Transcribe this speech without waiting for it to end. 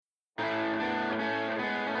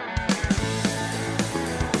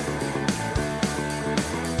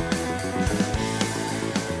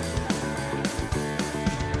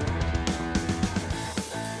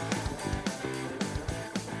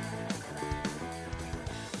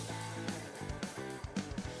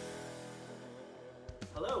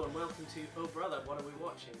welcome to Oh Brother, What Are We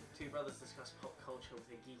Watching? Two brothers discuss pop culture with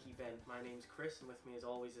a geeky bent. My name's Chris, and with me as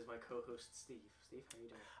always is my co-host Steve. Steve, how are you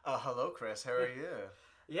doing? Hello Chris, how are you?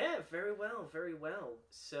 Yeah, very well, very well.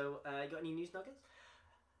 So, got any news nuggets?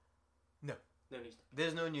 No. No news nuggets.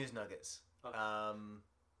 There's no news nuggets. Okay.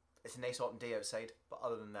 It's a nice autumn day outside, but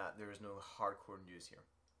other than that, there is no hardcore news here.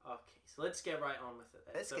 Okay, so let's get right on with it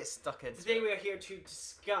then. Let's get stuck into Today it. we are here to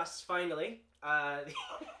discuss, finally,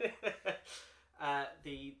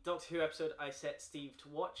 the Doctor Who episode I set Steve to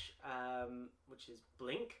watch, which is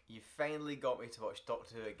Blink. You finally got me to watch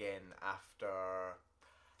Doctor Who again after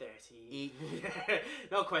 30.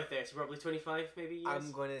 Not quite 30, probably 25 maybe years.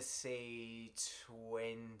 I'm going to say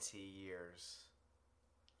 20 years.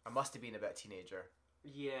 I must have been about a teenager.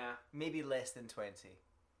 Yeah. Maybe less than 20.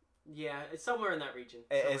 Yeah, it's somewhere in that region.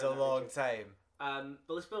 It is a long time.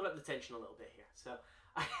 But let's build up the tension a little bit here. So,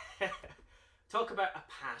 talk about a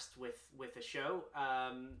past with a show.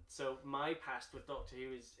 So my past with Doctor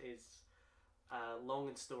Who is long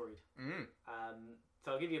and storied.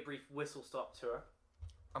 So I'll give you a brief whistle-stop tour.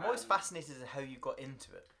 I'm always fascinated in how you got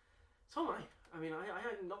into it. So am I. I mean,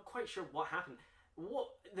 I'm not quite sure what happened. What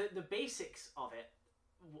the basics of it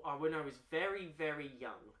are when I was very, very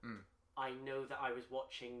young. I know that I was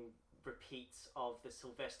watching repeats of the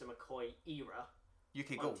Sylvester McCoy era.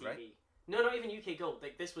 UK on Gold, TV. right? No, not even UK Gold.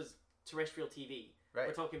 Like, this was terrestrial TV. Right.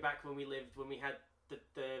 We're talking back when we had the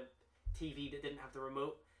TV that didn't have the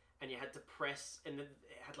remote, and you had to press, and it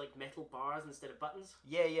had like metal bars instead of buttons.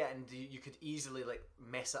 Yeah, and you could easily like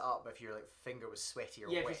mess it up if your like finger was sweaty or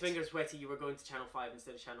Yeah, wet. if your finger was sweaty, you were going to channel 5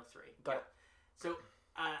 instead of channel 3. Got it. So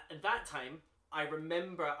at that time, I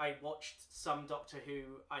remember I watched some Doctor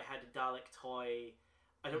Who. I had a Dalek toy.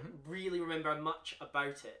 I don't really remember much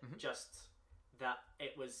about it, just that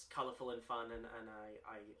it was colourful and fun, and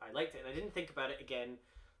I liked it. And I didn't think about it again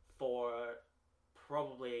for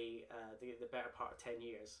probably the better part of 10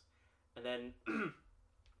 years. And then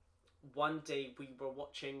one day we were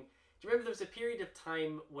watching... Do you remember there was a period of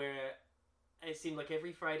time where it seemed like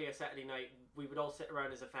every Friday or Saturday night we would all sit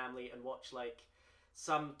around as a family and watch like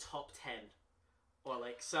some top 10 or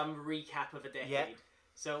like some recap of a decade. Yeah.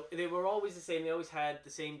 So they were always the same. They always had the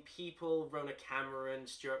same people: Rona Cameron,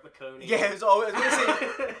 Stuart McConey. Yeah, it was always, I was going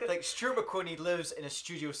to say, like, Stuart McConey lives in a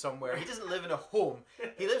studio somewhere. He doesn't live in a home.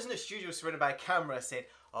 He lives in a studio surrounded by a camera saying,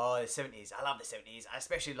 oh, the 70s. I love the 70s. I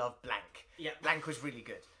especially love Blank. Yeah. Blank was really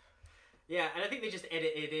good. Yeah, and I think they just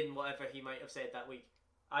edited in whatever he might have said that week.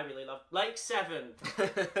 I really love... Like 7.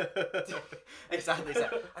 Exactly.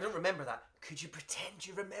 I don't remember that. Could you pretend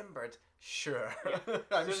you remembered? Sure. Yeah.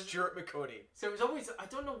 I'm Stuart McConey. So it was always... I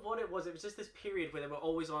don't know what it was. It was just this period where they were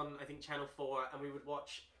always on, I think, Channel 4, and we would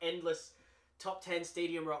watch endless top 10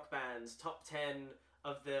 stadium rock bands, top 10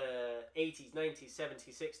 of the 80s, 90s,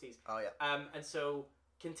 70s, 60s. Oh, yeah. And so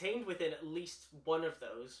contained within at least one of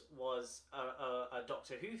those was a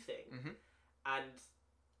Doctor Who thing. And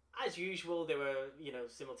as usual, they were,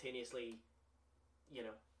 simultaneously,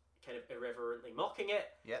 kind of irreverently mocking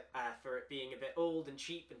it for it being a bit old and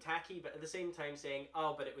cheap and tacky, but at the same time saying,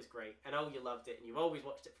 oh, but it was great, and oh, you loved it, and you've always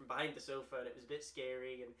watched it from behind the sofa, and it was a bit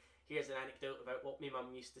scary, and here's an anecdote about what my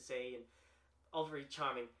mum used to say, and all very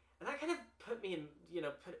charming. And that kind of put me in,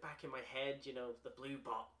 put it back in my head, the blue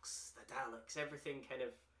box, the Daleks, everything kind of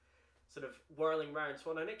sort of whirling round.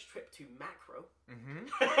 So on our next trip to Macro...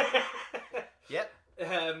 Yep.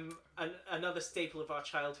 Another staple of our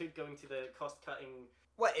childhood, going to the cost-cutting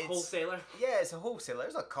wholesaler. Yeah, it's a wholesaler. It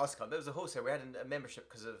was not cost cut, but it was a wholesaler. We had a membership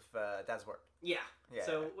because of Dad's work. Yeah.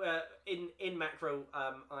 So in Macro,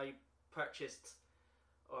 I purchased,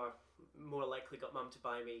 or more likely got Mum to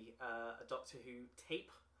buy me, a Doctor Who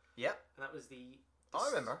tape. Yep. And that was I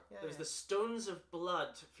remember. Yeah, there was the Stones of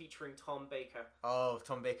Blood featuring Tom Baker. Oh,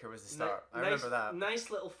 Tom Baker was the star. I remember that. Nice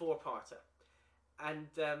little 4-parter. And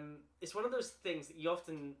it's one of those things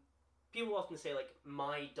that people often say, like,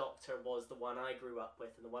 my Doctor was the one I grew up with,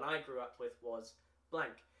 and the one I grew up with was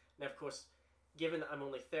blank. Now, of course, given that I'm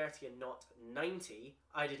only 30 and not 90,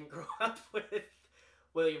 I didn't grow up with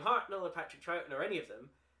William Hartnell or Patrick Troughton or any of them,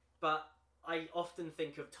 but I often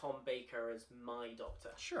think of Tom Baker as my Doctor.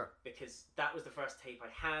 Sure. Because that was the first tape I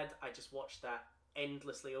had. I just watched that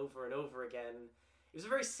endlessly over and over again. It was a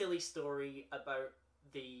very silly story about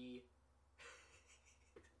the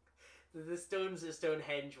Stones at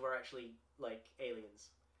Stonehenge were actually like aliens.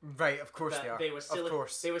 Right, of course they are. They were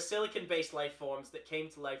silicon-based life forms that came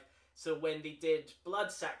to life. So when they did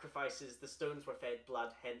blood sacrifices, the stones were fed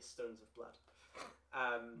blood, hence Stones of Blood.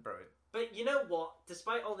 Brilliant. But you know what?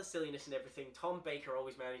 Despite all the silliness and everything, Tom Baker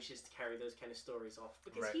always manages to carry those kind of stories off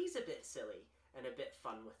because he's a bit silly and a bit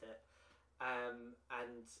fun with it.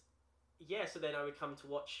 And so then I would come to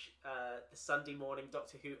watch the Sunday morning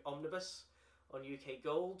Doctor Who Omnibus on UK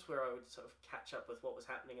Gold, where I would sort of catch up with what was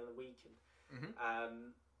happening in the week.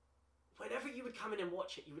 And whenever you would come in and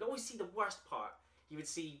watch it, you would always see the worst part. You would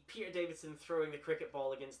see Peter Davison throwing the cricket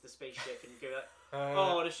ball against the spaceship and go like,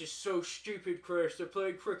 oh, this is so stupid, Chris. They're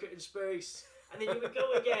playing cricket in space. And then you would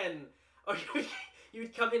go again. Or you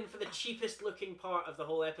would come in for the cheapest looking part of the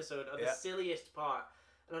whole episode, or the silliest part.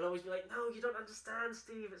 And I'd always be like, no, you don't understand,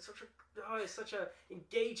 Steve. It's such a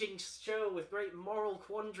engaging show with great moral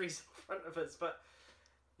quandaries in front of us. But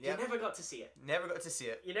you never got to see it. Never got to see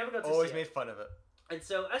it. You never got to Always see it. made fun of it. And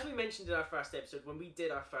so, as we mentioned in our first episode, when we did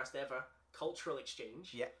our first ever cultural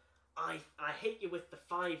exchange, I hit you with the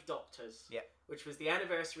 5 Doctors, which was the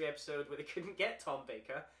anniversary episode where they couldn't get Tom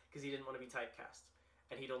Baker because he didn't want to be typecast,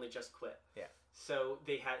 and he'd only just quit. So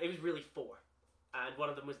it was really 4. And one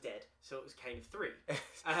of them was dead, so it was kind of 3.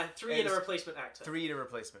 3 and a replacement actor. 3 and a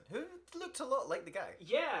replacement. Who looked a lot like the guy.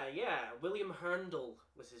 Yeah. William Herndl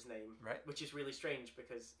was his name. Right. Which is really strange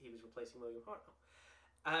because he was replacing William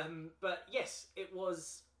Hartnell. But yes, it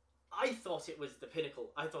was... I thought it was the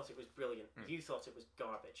pinnacle. I thought it was brilliant. You thought it was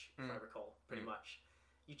garbage, if I recall, pretty much.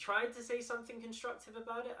 You tried to say something constructive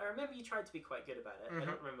about it. I remember you tried to be quite good about it. I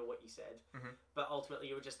don't remember what you said. But ultimately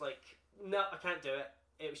you were just like, no, I can't do it.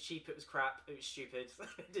 It was cheap, it was crap, it was stupid.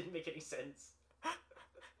 It didn't make any sense. And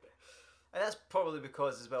that's probably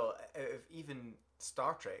because, as well, out of even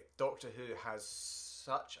Star Trek, Doctor Who has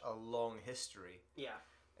such a long history.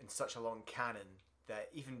 And such a long canon that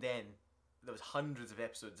even then, there was hundreds of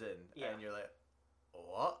episodes in, and you're like,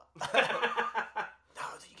 what? No,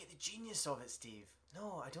 don't you get the genius of it, Steve?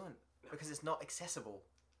 No, I don't. Because it's not accessible.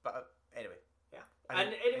 But anyway.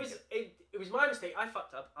 And it was my mistake. I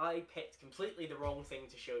fucked up. I picked completely the wrong thing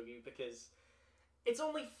to show you because it's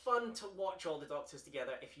only fun to watch all the Doctors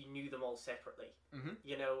together if you knew them all separately.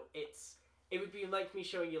 You know, it would be like me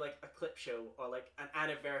showing you like a clip show or like an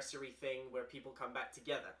anniversary thing where people come back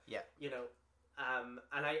together. You know,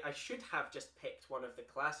 and I should have just picked one of the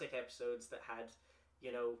classic episodes that had,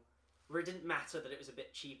 you know, where it didn't matter that it was a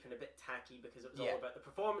bit cheap and a bit tacky because it was all about the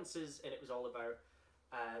performances and it was all about,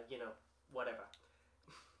 you know, whatever.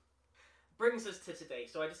 Brings us to today.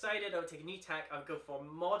 So I decided I would take a new tack. I would go for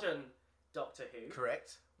modern Doctor Who.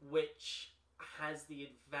 Correct. Which has the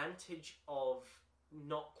advantage of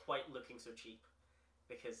not quite looking so cheap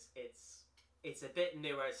because it's a bit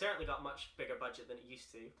newer. It's certainly got a much bigger budget than it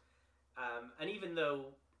used to. And even though,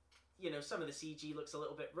 you know, some of the CG looks a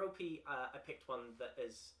little bit ropey, I picked one that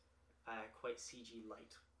is quite CG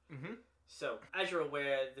light. So, as you're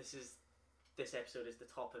aware, this episode is the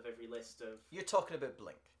top of every list of... You're talking about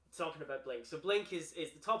Blink. Talking about Blink. So Blink is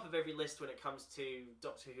the top of every list when it comes to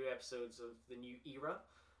Doctor Who episodes of the new era,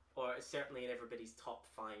 or it's certainly in everybody's top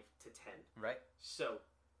 5 to 10. Right. So,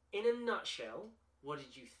 in a nutshell, what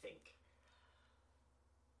did you think?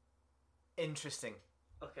 Interesting.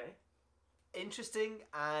 Okay. Interesting,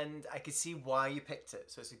 and I could see why you picked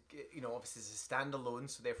it. So it's obviously it's a standalone,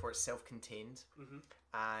 so therefore it's self-contained,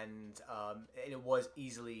 and it was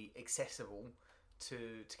easily accessible to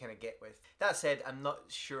kind of get with. That said, I'm not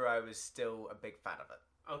sure I was still a big fan of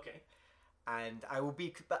it. Okay. And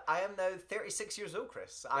but I am now 36 years old,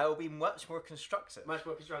 Chris. I will be much more constructive. Much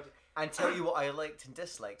more constructive. And tell you what I liked and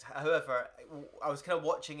disliked. However, I was kind of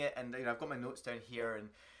watching it, and I've got my notes down here, and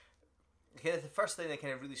the first thing that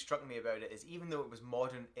kind of really struck me about it is even though it was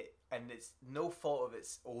modern, and it's no fault of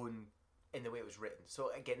its own in the way it was written.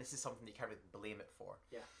 So again, this is something you can't really blame it for.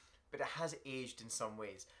 Yeah. But it has aged in some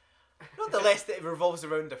ways. Nonetheless, that it revolves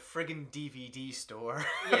around a friggin' DVD store.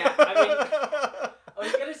 Yeah, I mean, I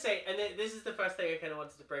was going to say, and this is the first thing I kind of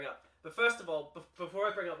wanted to bring up. But first of all, before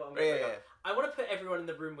I bring up what I'm going to bring up, I want to put everyone in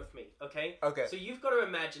the room with me, okay? Okay. So you've got to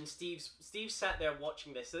imagine Steve sat there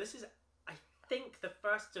watching this. So this is, I think, the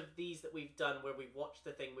first of these that we've done where we've watched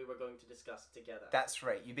the thing we were going to discuss together. That's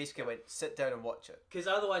right. You basically went, sit down and watch it. Because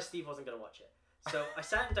otherwise Steve wasn't going to watch it. So I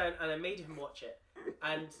sat him down and I made him watch it.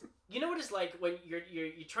 And you know what it's like when you're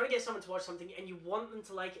trying to get someone to watch something and you want them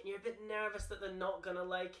to like it and you're a bit nervous that they're not going to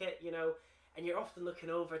like it, you know, and you're often looking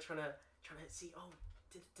over trying to see, oh,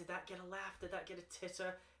 did that get a laugh? Did that get a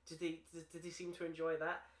titter? Did they seem to enjoy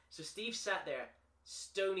that? So Steve sat there,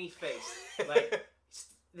 stony faced, like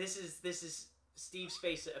this is Steve's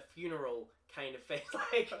face at a funeral kind of face,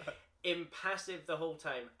 like impassive the whole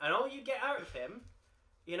time. And all you get out of him,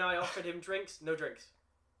 you know, I offered him drinks, no drinks.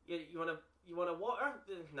 You want a water?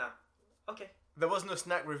 No. Okay. There was no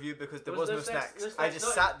snack review because there was no snacks. I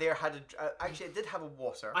just sat there, actually I did have a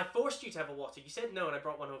water. I forced you to have a water. You said no and I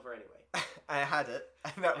brought one over anyway. I had it,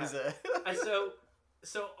 and that was it. And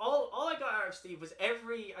so all I got out of Steve was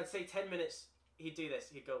I'd say 10 minutes, he'd do this.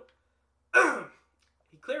 He'd go,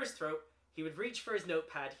 he'd clear his throat, he would reach for his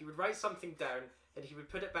notepad, he would write something down, and he would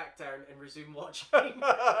put it back down and resume watching.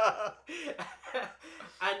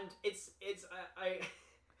 And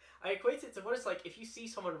I equate it to what it's like if you see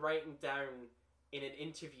someone writing down in an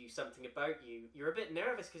interview something about you, you're a bit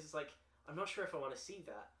nervous because it's like, I'm not sure if I want to see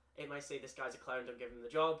that. It might say this guy's a clown, don't give him the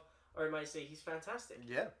job, or it might say he's fantastic.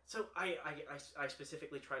 Yeah. So I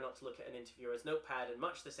specifically try not to look at an interviewer's notepad, and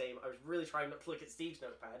much the same, I was really trying not to look at Steve's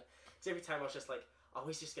notepad, because every time I was just like, oh,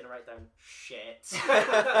 he's just going to write down shit.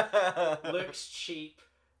 Looks cheap.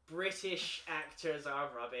 British actors are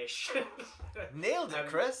rubbish. Nailed it,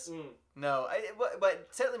 Chris. No, but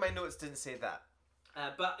certainly my notes didn't say that.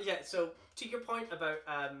 But yeah, so to your point about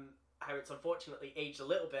how it's unfortunately aged a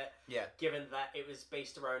little bit, yeah, given that it was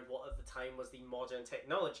based around what at the time was the modern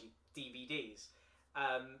technology, DVDs.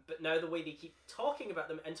 But now the way they keep talking about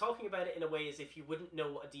them, and talking about it in a way as if you wouldn't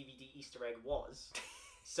know what a DVD Easter egg was.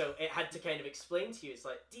 So it had to kind of explain to you, it's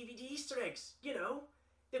like, DVD Easter eggs, you know,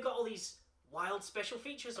 they've got all these wild special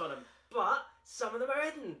features on them, but some of them are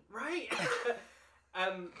hidden, right?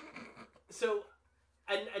 So,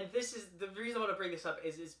 and this is, the reason I want to bring this up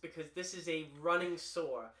is because this is a running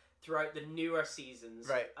sore throughout the newer seasons,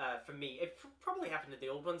 right? For me. It probably happened in the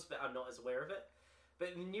old ones, but I'm not as aware of it. But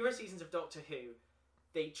in the newer seasons of Doctor Who,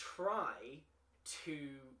 they try to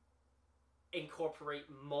incorporate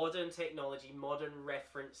modern technology, modern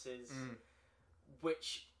references,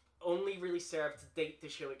 which only really serve to date the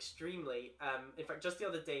show extremely. In fact, just the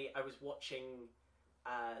other day, I was watching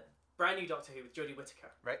brand new Doctor Who with Jodie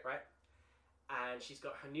Whittaker. Right. And she's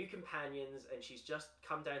got her new companions, and she's just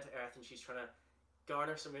come down to Earth, and she's trying to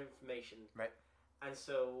garner some information. Right. And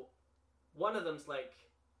so one of them's like,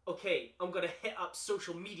 okay, I'm going to hit up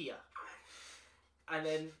social media. And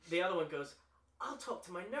then the other one goes, I'll talk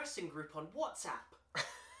to my nursing group on WhatsApp.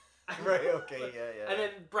 Right, okay, yeah. And then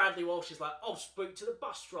Bradley Walsh is like, I'll speak to the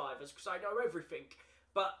bus drivers because I know everything.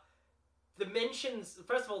 But the mentions,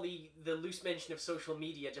 first of all, the loose mention of social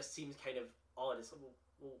media just seems kind of odd. It's like,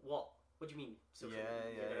 well, what? What do you mean social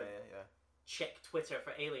media? Yeah. Check Twitter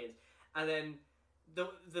for aliens. And then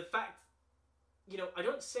the fact, you know, I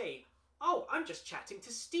don't say, oh, I'm just chatting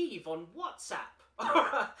to Steve on WhatsApp.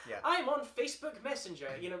 Yeah. I'm on Facebook Messenger.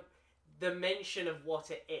 You know, the mention of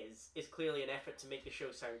what it is clearly an effort to make the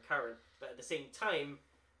show sound current, but at the same time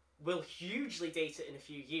will hugely date it in a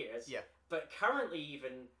few years. Yeah. But currently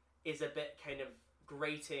even is a bit kind of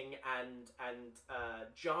grating and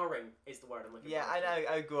jarring is the word I'm looking for. Yeah, and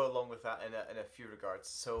I go along with that in a few regards.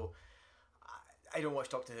 So I don't watch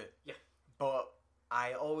Doctor Who. Yeah. But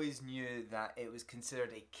I always knew that it was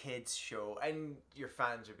considered a kids show, and your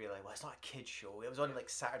fans would be like, well, it's not a kids show. It was on like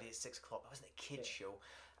Saturday at 6 o'clock. It wasn't a kids show.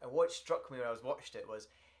 And what struck me when I was watched it was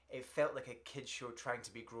it felt like a kids show trying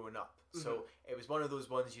to be grown up. So it was one of those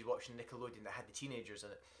ones you'd watch on Nickelodeon that had the teenagers in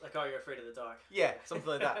it. Like, oh, you're afraid of the dark. Yeah, something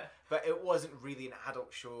like that. But it wasn't really an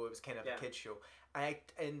adult show. It was kind of a kids show.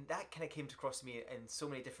 And that kind of came across me in so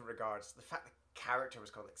many different regards. The fact that character was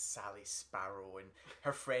called like Sally Sparrow, and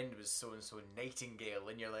her friend was so and so Nightingale,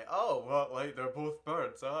 and you're like, oh, well, like they're both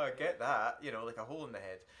birds. Oh, I get that. You know, like a hole in the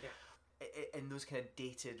head. Yeah. And those kind of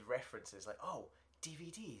dated references, like, oh,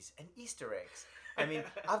 DVDs and Easter eggs. I mean,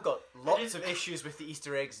 I've got lots of issues with the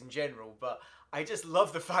Easter eggs in general, but I just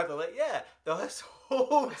love the fact that, like, yeah, this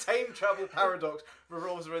whole time travel paradox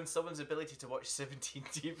revolves around someone's ability to watch 17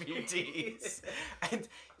 DVDs, and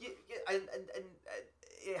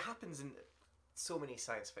it happens in so many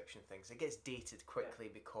science fiction things. It gets dated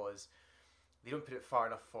quickly because they don't put it far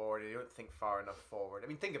enough forward. They don't think far enough forward. I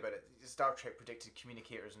mean, think about it. Star Trek predicted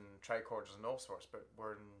communicators and tricorders and all sorts, but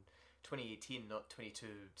we're in 2018, not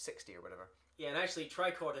 2260 or whatever. Yeah, and actually,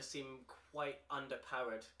 tricorders seem quite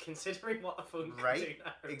underpowered considering what a phone can do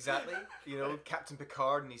now. Exactly. You know, Captain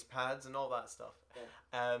Picard and his pads and all that stuff.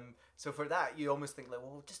 Yeah. So for that, you almost think like,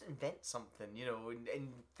 well, just invent something, you know, and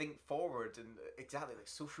think forward. And exactly like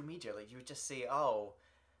social media, like you would just say, oh,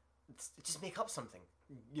 just make up something,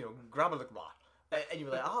 you know, grab a look blah. And you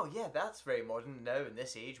were like, oh yeah, that's very modern now in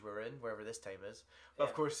this age we're in, wherever this time is. But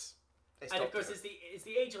of course, it's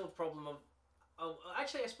the age-old problem of. Oh,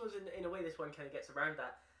 actually, I suppose in a way this one kind of gets around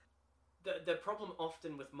that. The problem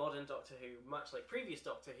often with modern Doctor Who, much like previous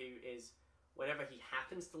Doctor Who, is whenever he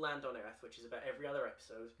happens to land on Earth, which is about every other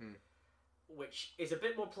episode, which is a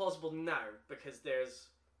bit more plausible now because there's,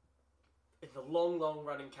 in the long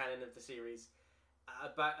running canon of the series,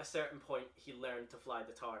 about a certain point he learned to fly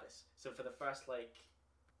the TARDIS. So for the first 4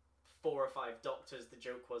 or 5 Doctors, the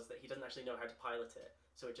joke was that he doesn't actually know how to pilot it,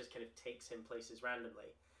 so it just kind of takes him places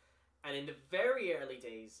randomly. And in the very early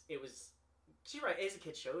days, it was... You're right, it is a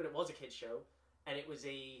kid's show, and it was a kid's show, and it was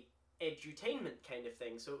a edutainment kind of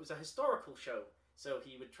thing. So it was a historical show. So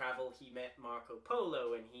he would travel. He met Marco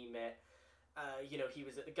Polo, and he met. He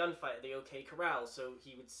was at the gunfight at the OK Corral, so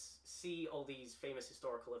he would see all these famous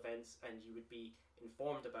historical events, and you would be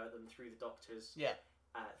informed about them through the Doctor's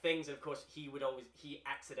things. And of course, he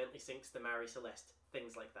accidentally sinks the Marie Celeste,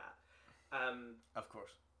 things like that. Of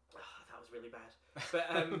course. That was really bad.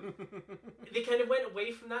 But they kind of went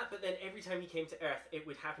away from that, but then every time he came to Earth, it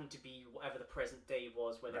would happen to be whatever the present day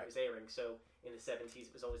was when it was airing. So in the 70s,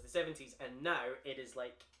 it was always the 70s, and now it is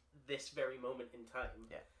like this very moment in time.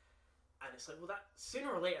 Yeah. And it's like, well, that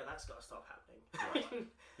sooner or later, that's got to stop happening.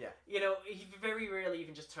 Yeah. He very rarely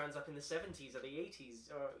even just turns up in the 70s or the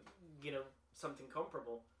 80s or, something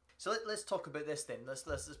comparable. So let's talk about this then. Let's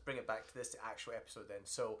just bring it back to this actual episode then.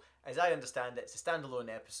 So, as I understand it, it's a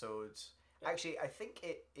standalone episode. Yeah. Actually, I think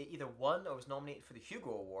it either won or was nominated for the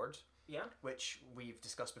Hugo Award. Yeah. Which we've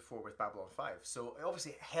discussed before with Babylon 5. So,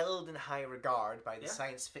 obviously held in high regard by the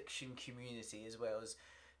science fiction community as well as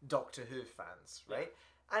Doctor Who fans, right?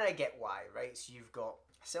 Yeah. And I get why, right? So you've got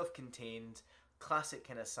self-contained, classic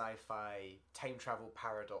kind of sci-fi time travel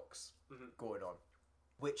paradox going on,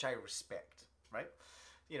 which I respect, right?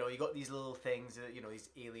 You got these little things, these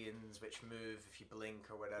aliens which move if you blink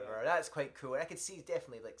or whatever. Yeah. That's quite cool. And I could see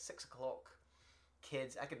definitely like 6 o'clock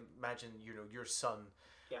kids. I can imagine, your son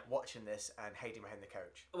watching this and hiding behind the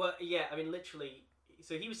couch. Well, yeah, I mean, literally.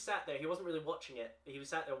 So he was sat there. He wasn't really watching it. He was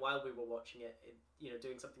sat there while we were watching it,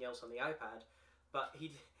 doing something else on the iPad. But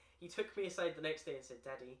he took me aside the next day and said,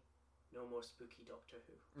 "Daddy, no more spooky Doctor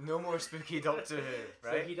Who." No more spooky Doctor Who,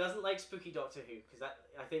 right? So he doesn't like spooky Doctor Who, because that,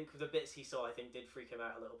 I think the bits he saw, did freak him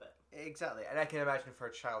out a little bit. Exactly, and I can imagine for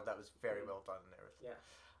a child that was very well done and everything.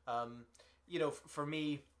 Yeah. For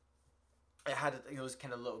me, it had those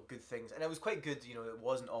kind of little good things, and it was quite good. It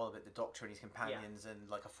wasn't all about the Doctor and his companions and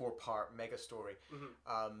like a 4-part mega story.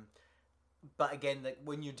 But again, like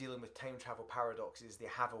when you're dealing with time travel paradoxes, they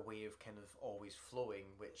have a way of kind of always flowing,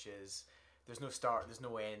 which is there's no start, there's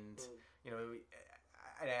no end.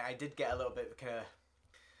 I did get a little bit kind of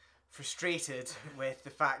frustrated with the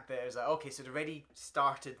fact that it was like, okay, so it already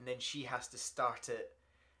started, and then she has to start it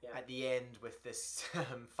at the end with this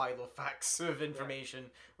filofax of information,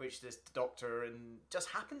 which this doctor just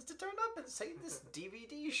happens to turn up inside this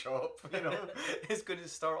DVD shop, is going to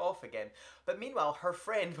start off again. But meanwhile, her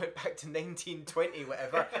friend went back to 1920,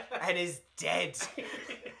 whatever, and is dead.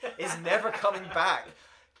 Is never coming back.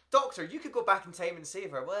 Doctor, you could go back in time and save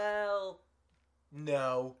her. Well,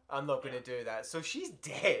 no, I'm not going to do that. So she's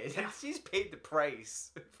dead. She's paid the price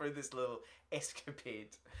for this little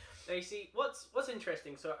escapade. Now you see, what's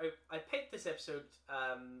interesting, so I picked this episode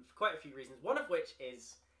for quite a few reasons, one of which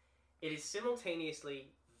is it is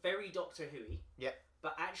simultaneously very Doctor Who-y,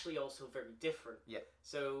 but actually also very different.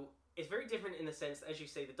 So it's very different in the sense that, as you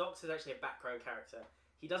say, the Doctor's actually a background character.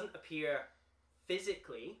 He doesn't appear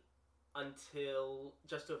physically until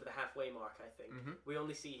just over the halfway mark, I think. We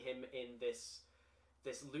only see him in this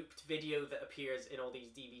looped video that appears in all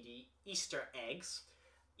these DVD Easter eggs.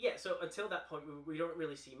 Yeah, so until that point, we don't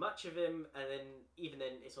really see much of him, and then even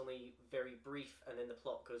then, it's only very brief, and then the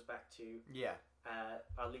plot goes back to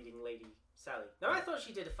our leading lady, Sally. Now, I thought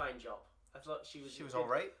she did a fine job. I thought she was all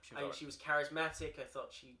right. She was charismatic. I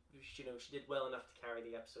thought she did well enough to carry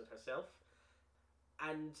the episode herself.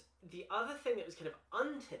 And the other thing that was kind of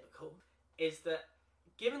untypical is that,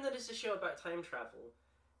 given that it's a show about time travel,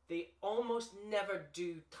 they almost never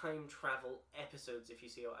do time travel episodes, if you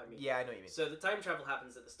see what I mean. Yeah, I know what you mean. So the time travel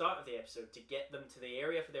happens at the start of the episode to get them to the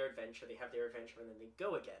area for their adventure. They have their adventure and then they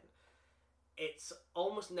go again. It's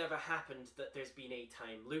almost never happened that there's been a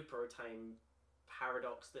time loop or a time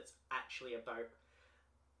paradox that's actually about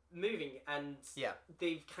moving. And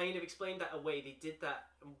they've kind of explained that away. They did that.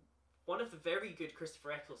 One of the very good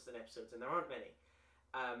Christopher Eccleston episodes, and there aren't many,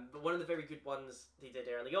 but one of the very good ones they did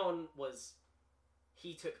early on was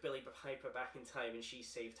he took Billie Piper back in time and she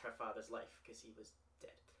saved her father's life because he was dead.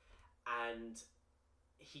 And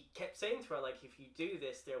he kept saying to her, like, if you do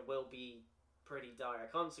this, there will be pretty dire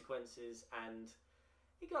consequences. And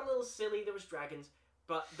it got a little silly. There was dragons.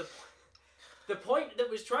 But the point that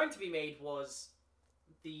was trying to be made was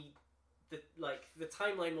the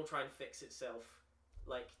timeline will try and fix itself.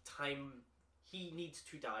 Like, he needs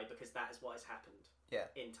to die because that is what has happened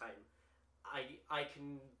in time. I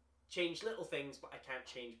can change little things, but I can't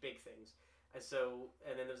change big things. And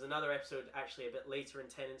then there was another episode actually a bit later in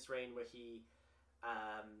Tennant's reign where he,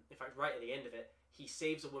 in fact right at the end of it, he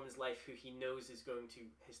saves a woman's life who he knows is going to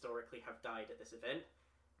historically have died at this event.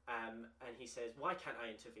 And he says, why can't I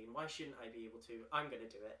intervene? Why shouldn't I be able to? I'm going to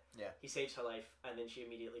do it. Yeah. He saves her life, and then she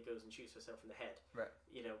immediately goes and shoots herself in the head. Right.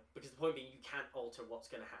 because the point being, you can't alter what's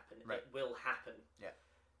going to happen. Right. It will happen. Yeah.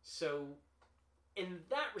 So, in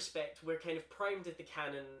that respect, we're kind of primed at the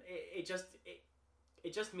canon. It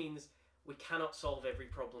just means we cannot solve every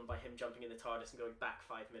problem by him jumping in the TARDIS and going back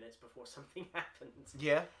 5 minutes before something happens.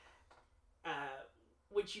 Yeah.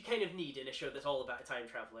 Which you kind of need in a show that's all about a time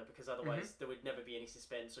traveler, because otherwise there would never be any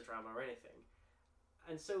suspense or drama or anything.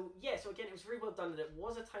 And so, so again, it was very well done that it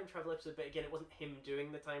was a time travel episode, but again, it wasn't him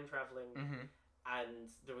doing the time traveling, and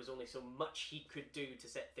there was only so much he could do to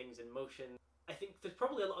set things in motion. I think there's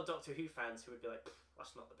probably a lot of Doctor Who fans who would be like,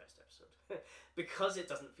 that's not the best episode. Because it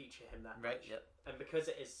doesn't feature him that much. Yep. And because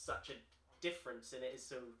it is such a difference, and it is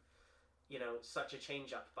so, such a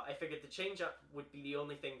change-up. But I figured the change-up would be the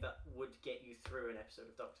only thing that would get you through an episode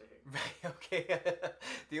of Doctor Who. Right, okay.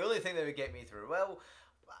 The only thing that would get me through, well,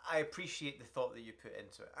 I appreciate the thought that you put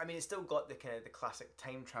into it. I mean, it's still got the kind of the classic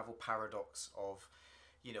time travel paradox of,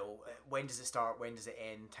 when does it start, when does it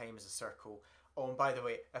end, time is a circle. Oh, and by the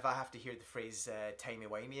way, if I have to hear the phrase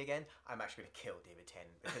timey-wimey again, I'm actually going to kill David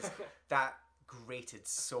Tennant, because that grated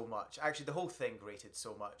so much. Actually, the whole thing grated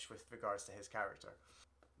so much with regards to his character.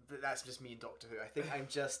 But that's just me and Doctor Who. I think I'm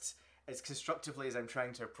just, as constructively as I'm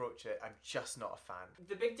trying to approach it, I'm just not a fan.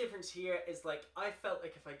 The big difference here is, I felt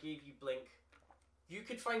like if I gave you Blink, you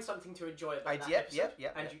could find something to enjoy about that episode.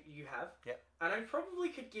 And you have. Yep. And I probably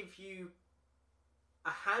could give you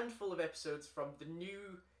a handful of episodes from the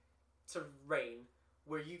new sort of reign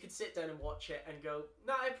where you could sit down and watch it and go,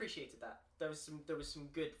 no, I appreciated that. There was some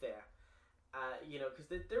good there. Because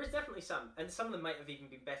there is definitely some, and some of them might have even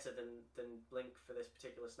been better than Blink for this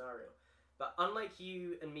particular scenario. But unlike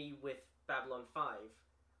you and me with Babylon 5,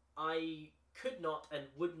 I could not and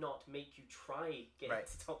would not make you try getting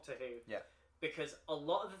to Doctor Who. Yeah. Because a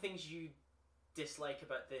lot of the things you dislike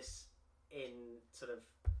about this in sort of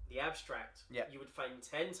the abstract, you would find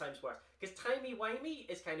 10 times worse. Because timey-wimey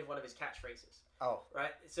is kind of one of his catchphrases. Oh.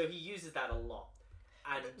 Right? So he uses that a lot.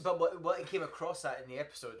 But what it came across at in the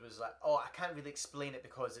episode was like, I can't really explain it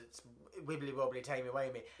because it's wibbly-wobbly,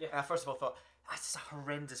 timey-wimey. Yeah. And I first of all thought, that's a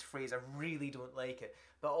horrendous phrase, I really don't like it.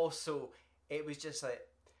 But also, it was just like,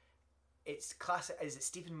 it's classic. Is it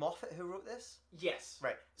Stephen Moffat who wrote this? Yes.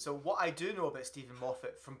 Right. So what I do know about Stephen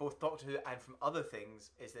Moffat from both Doctor Who and from other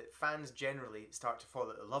things is that fans generally start to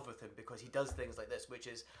fall in love with him because he does things like this, which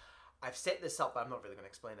is, I've set this up, but I'm not really going to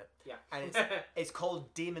explain it. Yeah. And it's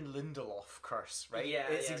called Damon Lindelof curse, right? Yeah.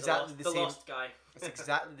 It's exactly the same. The lost guy. It's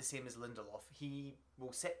exactly the same as Lindelof. He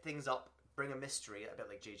will set things up, bring a mystery, a bit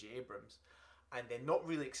like J.J. Abrams, and then not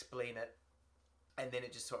really explain it. And then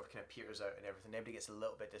it just sort of kind of peters out and everything. Everybody gets a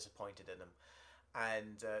little bit disappointed in him.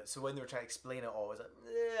 And so when they were trying to explain it all, I was like,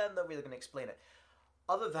 I'm not really going to explain it.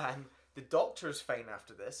 Other than the Doctor's fine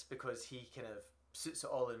after this, because he kind of puts it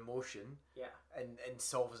all in motion and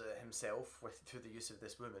solves it himself through the use of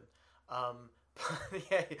this woman.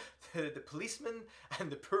 The policeman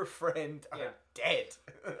and the poor friend are dead.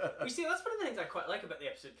 You see, that's one of the things I quite like about the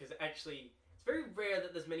episode, because actually... It's very rare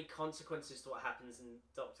that there's many consequences to what happens in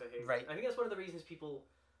Doctor Who. Right. I think that's one of the reasons people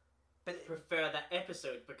prefer that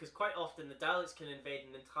episode, because quite often the Daleks can invade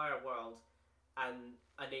an entire world and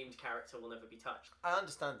a named character will never be touched. I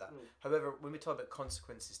understand that. However, when we talk about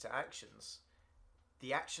consequences to actions,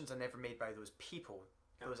 the actions are never made by those people.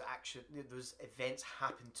 No. Those events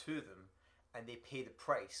happen to them, and they pay the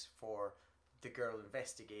price for the girl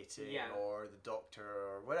investigating or the doctor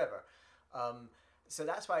or whatever. So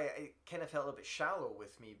that's why it kind of felt a little bit shallow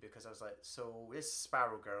with me, because I was like, so this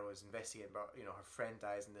Sparrow girl is investigating, but her friend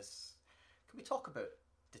dies in this. Can we talk about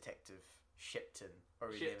Detective Shipton?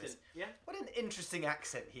 Or his name is? Yeah. What an interesting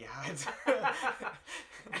accent he had.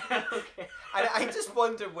 Okay. I just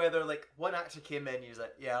wonder whether one actor came in and he was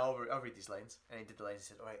like, yeah, I'll read these lines, and he did the lines. He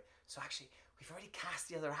said, all right, so actually we've already cast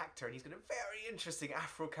the other actor, and he's got a very interesting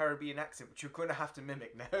Afro-Caribbean accent, which you're going to have to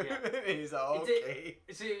mimic now. Yeah. And he's like, okay.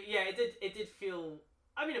 It did feel...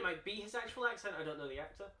 I mean, it might be his actual accent. I don't know the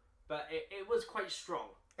actor. But it was quite strong.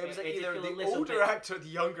 It was either the older actor or the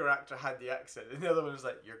younger actor had the accent, and the other one was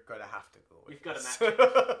like, you're going to have to go with You've got to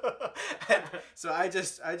match it. So I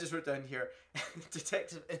just wrote down here,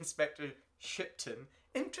 Detective Inspector Shipton,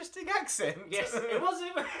 interesting accent. Yes, it was.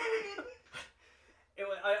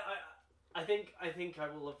 I think I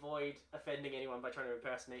will avoid offending anyone by trying to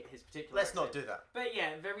impersonate his particular Let's accent. not do that. But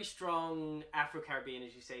yeah, very strong Afro-Caribbean,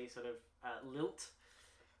 as you say, sort of lilt.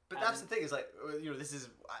 But that's the thing, is this is,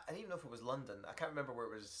 I don't even know if it was London. I can't remember where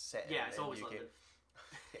it was set in. Yeah, it's always London.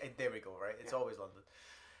 There we go, right? It's always London.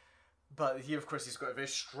 But here, of course, he's got a very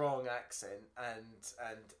strong accent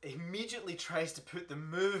and immediately tries to put the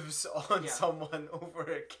moves on someone over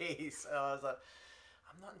a case. And I was like,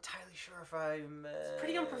 I'm not entirely sure if I'm... It's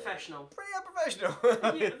pretty unprofessional.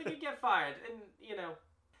 I think you'd get fired. And, you know,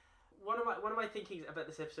 one of my thinkings about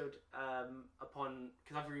this episode,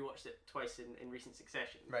 because I've rewatched it twice in recent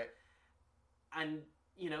succession. Right. And,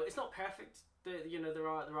 you know, it's not perfect. There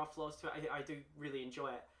are flaws to it. I do really enjoy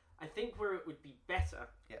it. I think where it would be better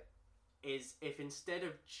is if instead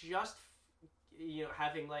of just, you know,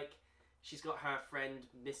 having, like, she's got her friend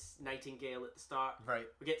Miss Nightingale at the start. Right.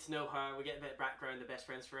 We get to know her. We get a bit of background. They're best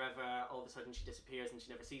friends forever. All of a sudden, she disappears and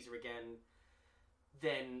she never sees her again.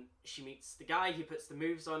 Then she meets the guy. He puts the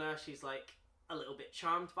moves on her. She's like a little bit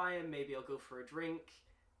charmed by him. Maybe I'll go for a drink.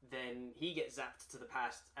 Then he gets zapped to the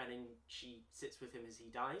past, and then she sits with him as he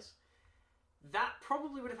dies. That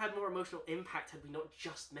probably would have had more emotional impact had we not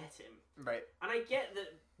just met him. Right. And I get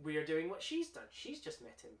that we're doing what she's done. She's just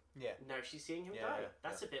met him. Yeah. Now she's seeing him die.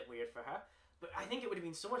 That's a bit weird for her. But I think it would have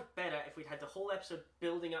been so much better if we'd had the whole episode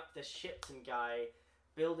building up this Shipton guy,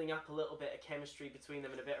 building up a little bit of chemistry between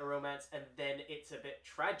them and a bit of romance, and then it's a bit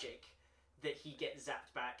tragic that he gets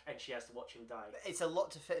zapped back and she has to watch him die. It's a lot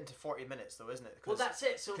to fit into 40 minutes, though, isn't it? Well, that's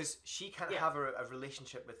it. Because she can't have a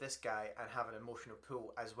relationship with this guy and have an emotional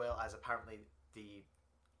pull, as well as apparently the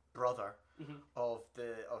brother of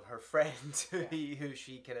her friend, who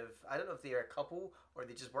she kind of... I don't know if they're a couple or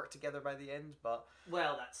they just work together by the end, but...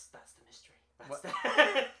 Well, that's the mystery.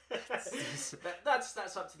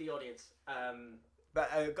 That's up to the audience.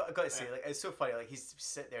 But I got to say, like, it's so funny. Like, he's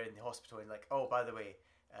sitting there in the hospital and like, oh, by the way,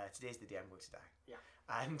 today's the day I'm going to die. Yeah.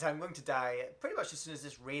 And I'm going to die pretty much as soon as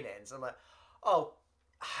this rain ends. I'm like, oh,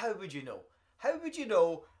 how would you know? How would you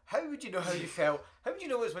know? How would you know how you felt? How would you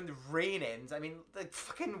know it was when the rain ends? I mean, the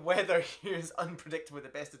fucking weather here is unpredictable at the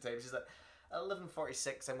best of times. She's like, at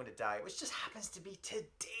 11:46, I'm going to die, which just happens to be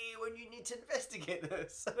today when you need to investigate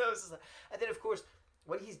this. And I was just like, and then of course,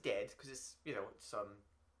 when he's dead, because it's, you know, it's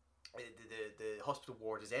the hospital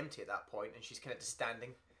ward is empty at that point, and she's kind of just standing,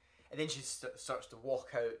 and then she starts to walk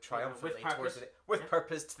out triumphantly towards it with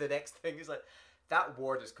purpose to the next thing. It's like, that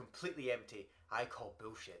ward is completely empty. I call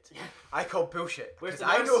bullshit. I call bullshit. Because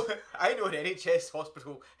I know an NHS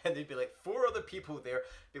hospital, and there'd be like 4 other people there.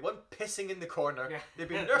 There'd be one pissing in the corner. Yeah. There'd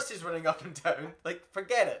be nurses running up and down. Like,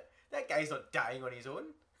 forget it. That guy's not dying on his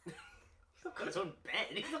own. He's not got his own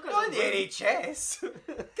bed. He's not got his own NHS.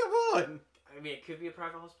 Come on. I mean, it could be a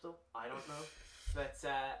private hospital. I don't know. But,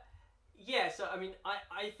 yeah, so, I mean,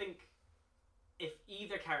 I think if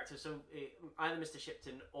either character, so either Mr.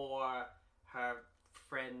 Shipton or her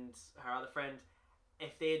other friend,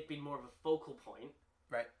 if they had been more of a focal point,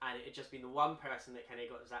 right, and it had just been the one person that kind of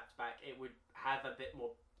got zapped back, it would have a bit more,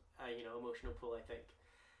 emotional pull, I think.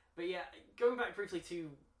 But yeah, going back briefly to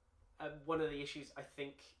one of the issues I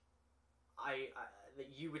think that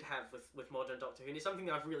you would have with modern Doctor Who, and it's something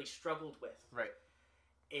that I've really struggled with, right,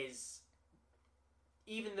 is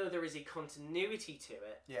even though there is a continuity to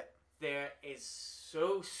it, there is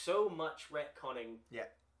so much retconning,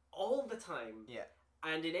 all the time,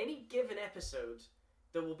 and in any given episode,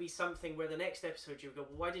 there will be something where the next episode you'll go,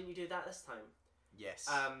 well, why didn't you do that this time? Yes.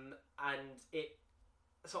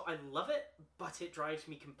 So I love it, but it drives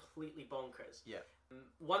me completely bonkers. Yeah.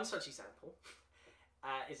 One such example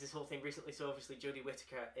is this whole thing recently. So obviously Jodie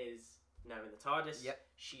Whittaker is now in the TARDIS. Yep.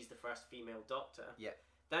 She's the first female Doctor. Yep.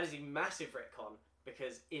 That is a massive retcon,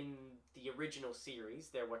 because in the original series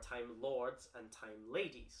there were Time Lords and Time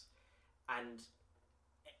Ladies, and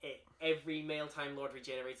every male Time Lord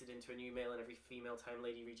regenerated into a new male, and every female Time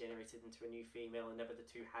Lady regenerated into a new female, and never the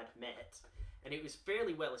two had met. And it was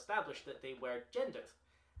fairly well established that they were gendered.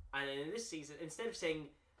 And in this season, instead of saying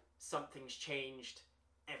something's changed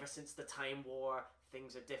ever since the Time War,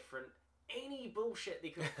 things are different, any bullshit they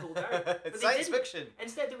could have pulled out. It's science fiction.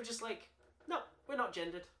 Instead, they were just like, no, we're not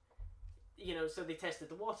gendered. You know, so they tested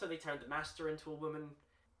the water, they turned the Master into a woman,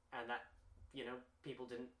 and that, you know, people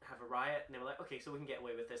didn't have a riot, and they were like, okay, so we can get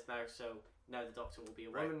away with this now, so now the Doctor will be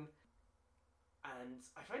a woman. And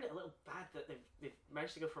I find it a little bad that they've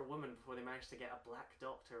managed to go for a woman before they managed to get a black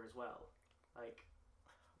Doctor as well. Like,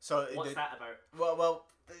 so what's that about? Well,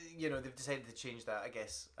 you know, they've decided to change that, I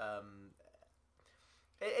guess.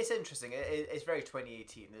 It's interesting. It's very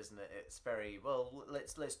 2018, isn't it? It's very, well,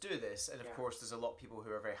 let's do this. And of course, there's a lot of people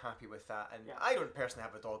who are very happy with that. And I don't personally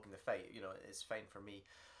have a dog in the fight. You know, it's fine for me.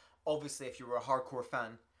 Obviously, if you were a hardcore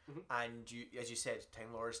fan, and you, as you said,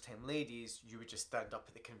 Time Lords, Time Ladies, you would just stand up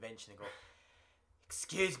at the convention and go,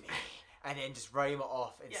 "Excuse me," and then just rhyme it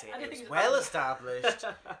off and say, "It's well established,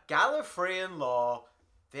 Gallifreyan law,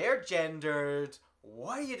 they're gendered.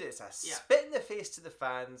 Why you do it? It's a spit in the face to the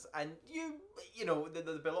fans." And you know,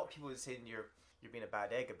 there'll be a lot of people saying you're being a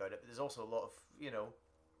bad egg about it, but there's also a lot of, you know,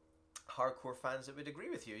 hardcore fans that would agree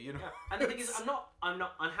with you. You know. Yeah. And the thing is, I'm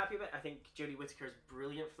not unhappy about it. I think Jodie Whittaker is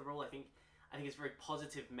brilliant for the role. I think it's a very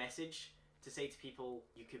positive message to say to people,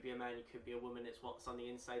 you could be a man, you could be a woman. It's what's on the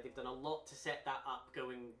inside. They've done a lot to set that up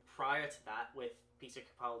going prior to that with Peter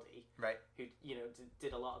Capaldi, right? Who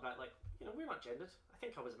did a lot about we're not gendered. I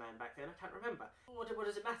think I was a man back then. I can't remember. What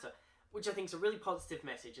does it matter? Which I think is a really positive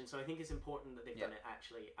message, and so I think it's important that they've done it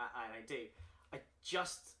actually. And I do. I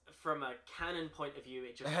just, from a canon point of view,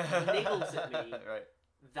 it just niggles at me right.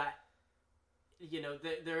 that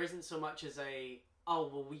there isn't so much as a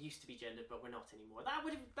we used to be gendered but we're not anymore.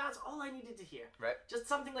 That's all I needed to hear. Right. Just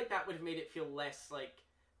something like that would have made it feel less like,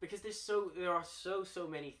 because there are so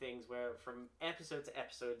many things where from episode to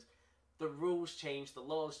episode the rules change, the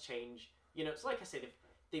laws change. It's like I say,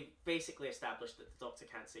 they've basically established that the Doctor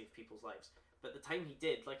can't save people's lives. But the time he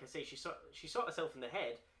did, like I say, she shot herself in the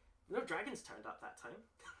head. No dragons turned up that time.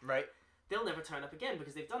 Right. They'll never turn up again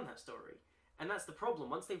because they've done that story. And that's the problem.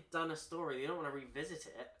 Once they've done a story, they don't want to revisit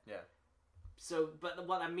it. Yeah. So, but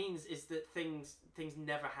what that means is that things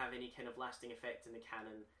never have any kind of lasting effect in the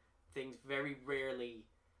canon. Things very rarely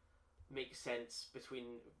make sense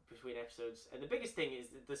between episodes. And the biggest thing is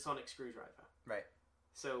the sonic screwdriver. Right.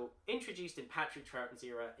 So, introduced in Patrick Troughton's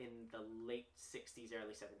era in the late 60s,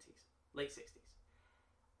 early 70s. Late 60s.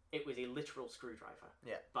 It was a literal screwdriver.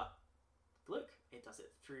 Yeah. But, look, it does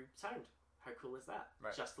it through sound. How cool is that?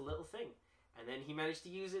 Right. Just a little thing. And then he managed to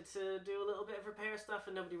use it to do a little bit of repair stuff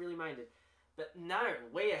and nobody really minded. But now,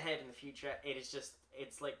 way ahead in the future,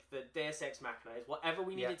 it's like the Deus Ex Machina. Is whatever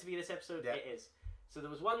we needed to be this episode, it is. So there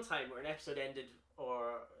was one time where an episode ended,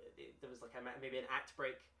 or there was maybe an act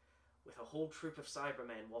break, with a whole troop of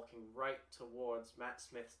Cybermen walking right towards Matt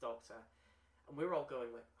Smith's Doctor. And we were all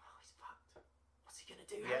going like, oh, he's fucked. What's he going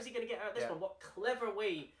to do? How's he going to get out of this one? What clever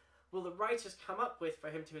way will the writers come up with for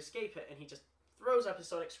him to escape it? And he just throws up his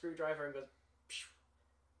sonic screwdriver and goes, phew,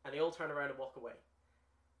 and they all turn around and walk away.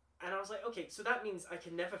 And I was like, okay, so that means I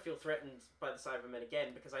can never feel threatened by the Cybermen again,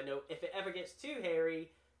 because I know if it ever gets too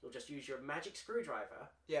hairy, you'll just use your magic screwdriver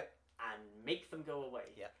and make them go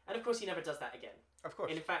away. Yeah. And of course he never does that again. Of course.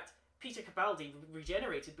 And in fact, Peter Capaldi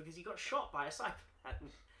regenerated because he got shot by a Cyberman,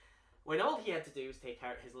 when all he had to do was take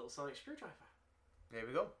out his little sonic screwdriver. There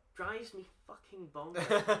we go. Drives me fucking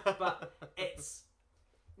bonkers. But it's,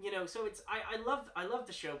 so it's, I love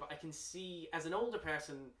the show, but I can see, as an older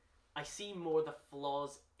person, I see more the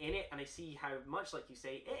flaws in it, and I see how much, like you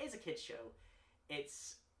say, it is a kid's show.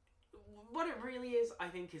 It's, what it really is, I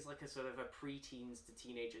think, is like a sort of a pre-teens to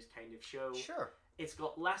teenagers kind of show. Sure. It's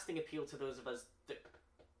got lasting appeal to those of us that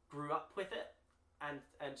grew up with it,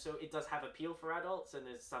 and so it does have appeal for adults, and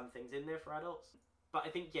there's some things in there for adults. But I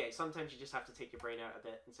think, sometimes you just have to take your brain out a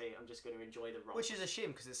bit and say, I'm just going to enjoy the romp. Which is a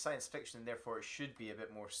shame, because it's science fiction, and therefore it should be a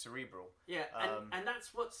bit more cerebral. Yeah, and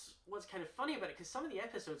that's what's kind of funny about it, because some of the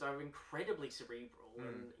episodes are incredibly cerebral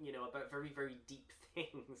and, about very, very deep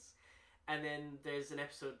things. And then there's an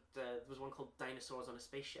episode, there was one called Dinosaurs on a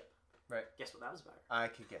Spaceship. Right. Guess what that was about? I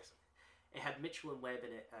could guess. It had Mitchell and Webb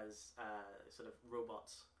in it as sort of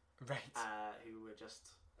robots. Right. Who were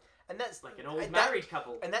just... And that's... like an old married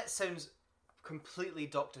couple. And that sounds completely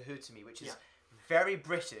Doctor Who to me, which is very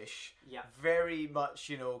British, very much,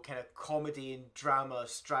 kind of comedy and drama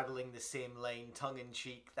straddling the same line,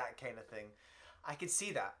 tongue-in-cheek, that kind of thing. I could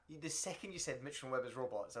see that. The second you said Mitchell and Webb as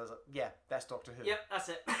robots, I was like, yeah, that's Doctor Who. Yep, that's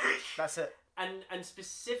it. That's it. And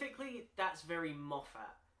specifically, that's very Moffat.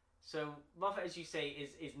 So Moffat, as you say,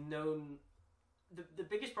 is known... The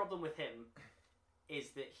biggest problem with him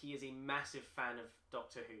is that he is a massive fan of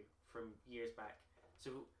Doctor Who from years back.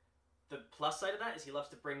 So the plus side of that is he loves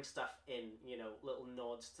to bring stuff in, little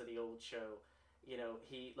nods to the old show.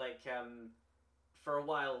 He, for a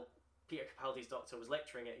while, Peter Capaldi's Doctor was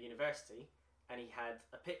lecturing at university, and he had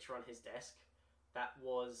a picture on his desk that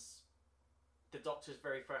was the Doctor's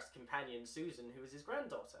very first companion, Susan, who was his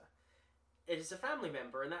granddaughter. It is a family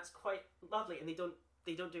member, and that's quite lovely, and they don't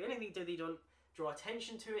do anything, they don't draw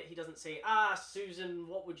attention to it. He doesn't say, Susan,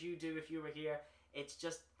 what would you do if you were here? It's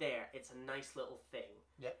just there. It's a nice little thing.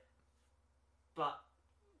 Yeah. But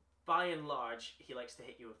by and large, he likes to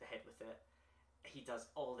hit you over the head with it. He does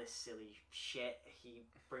all this silly shit. He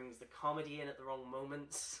brings the comedy in at the wrong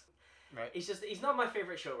moments. Right. He's not my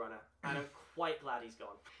favourite showrunner, and I'm quite glad he's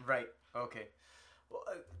gone. Right. Okay. Well,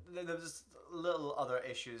 there was little other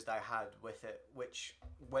issues that I had with it, which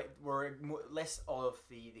were less of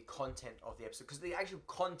the content of the episode, because the actual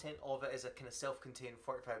content of it is a kind of self-contained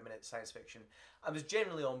 45-minute science fiction. I was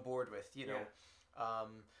generally on board with,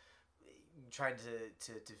 trying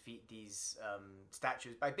to defeat these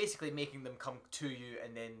statues by basically making them come to you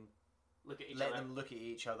and then let them look at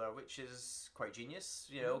each other, which is quite genius,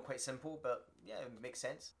 you know, quite simple, but yeah, it makes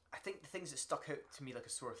sense. I think the things that stuck out to me like a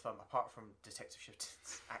sore thumb, apart from Detective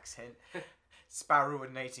Shifton's accent, Sparrow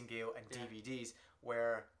and Nightingale and DVDs,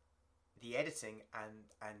 were the editing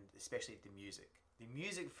and especially the music. The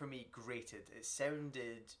music for me grated. It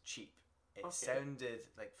sounded cheap. It sounded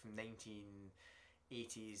like from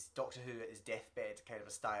 1980s Doctor Who at his deathbed kind of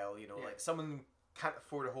a style, you know, like someone can't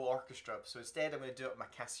afford a whole orchestra, so instead I'm going to do it on my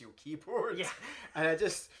Casio keyboard. Yeah. And I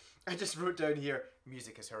just wrote down here,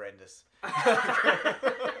 music is horrendous. I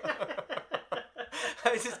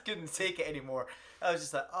just couldn't take it anymore. I was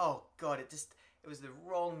just like, oh god, it was the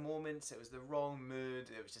wrong moments, it was the wrong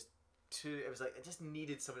mood, it was just it was like, I just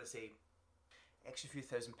needed someone to say, extra few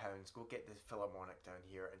 £1,000, go get the Philharmonic down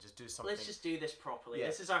here and just do something. Let's just do this properly. Yeah.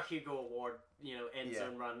 This is our Hugo Award, you know, end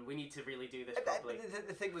zone run. We need to really do this properly.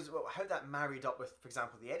 The thing was, well, how that married up with, for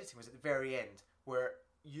example, the editing was at the very end, where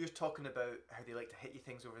you're talking about how they like to hit you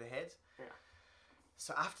things over the head. Yeah.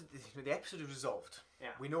 So after the episode is resolved,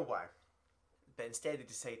 we know why. But instead they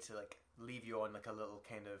decide to like leave you on like a little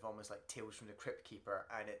kind of almost like Tales from the Crypt Keeper,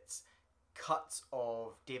 and it's cuts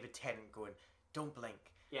of David Tennant going, "Don't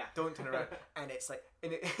blink." Yeah. Don't turn around. And it's like,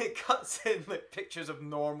 and it cuts in like pictures of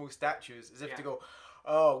normal statues as if to go,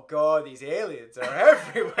 oh god, these aliens are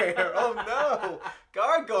everywhere. Oh no,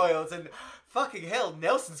 gargoyles and fucking hell,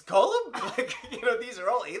 Nelson's column. Like, you know, these are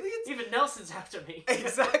all aliens. Even Nelson's after me.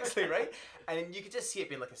 Exactly, right? And you could just see it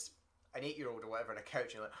being like an 8-year-old or whatever on a couch,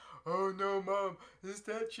 and you're like, oh no, mom, the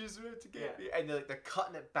statues are out to get me. And they're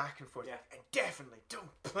cutting it back and forth. Yeah. And definitely don't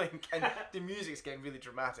blink. And the music's getting really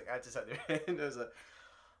dramatic. I just had to, and I was like,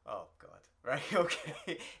 oh god, right, okay.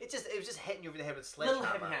 It was just hitting you over the head with a sledgehammer.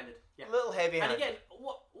 Little heavy-handed, yeah. A little heavy-handed. And again,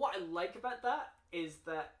 what I like about that is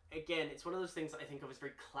that, again, it's one of those things that I think of as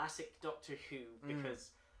very classic Doctor Who, because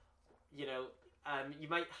you know, you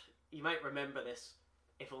might remember this,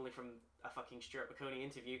 if only from a fucking Stuart McConey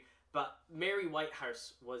interview, but Mary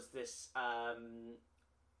Whitehouse was this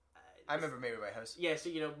I remember Mary Whitehouse. Yeah, so,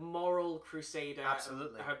 you know, moral crusader.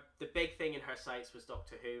 Absolutely. The big thing in her sights was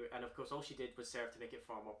Doctor Who, and of course all she did was serve to make it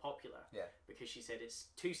far more popular. Yeah. Because she said it's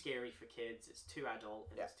too scary for kids, it's too adult,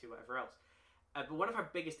 and it's too whatever else. But one of her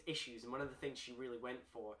biggest issues, and one of the things she really went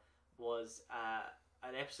for, was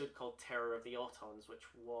an episode called Terror of the Autons, which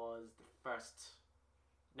was the first...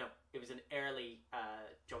 No, it was an early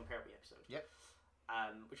John Pertwee episode. Yep.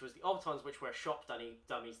 Which was the Autons, which were shop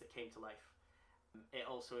dummies that came to life. It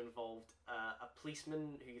also involved a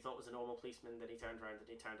policeman who you thought was a normal policeman, then he turned around and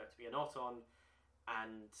he turned out to be an Auton,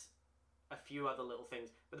 and a few other little things.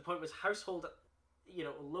 But the point was household, you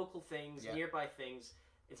know, local things, nearby things,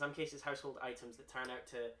 in some cases household items that turn out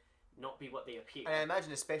to not be what they appear. And I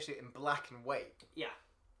imagine especially in black and white. Yeah.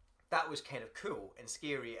 That was kind of cool and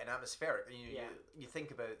scary and atmospheric. You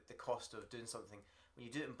think about the cost of doing something. When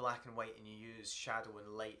you do it in black and white and you use shadow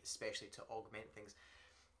and light especially to augment things,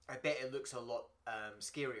 I bet it looks a lot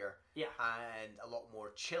scarier and a lot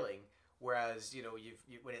more chilling. Whereas, you know,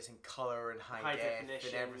 when it's in colour and high def and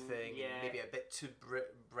everything, and maybe a bit too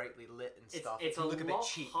brightly lit and stuff, it's a lot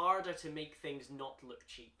harder to make things not look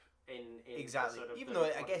cheap. Exactly. Sort of even though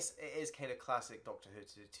I guess it is kind of classic Doctor Who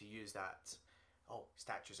to use that. Oh,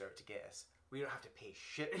 statues are out to get us. We don't have to pay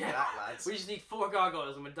shit for that, lads. We just need 4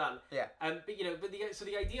 gargoyles and we're done. Yeah. But you know,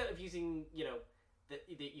 the idea of using, you know, that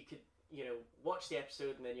you could, you know, watch the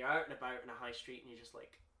episode and then you're out and about in a high street and you're just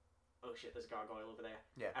like, oh shit, there's a gargoyle over there.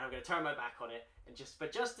 Yeah. And I'm going to turn my back on it, and for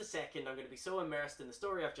just a second I'm going to be so immersed in the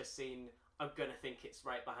story I've just seen, I'm going to think it's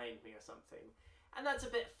right behind me or something. And that's a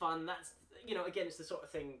bit fun. That's, you know, again, it's the sort of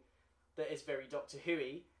thing that is very Doctor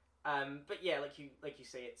Who-y. But yeah, like you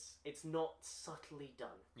say, it's not subtly done.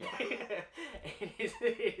 Yeah.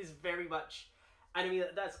 it is very much, and I mean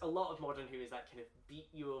that's a lot of modern Who, is that kind of beat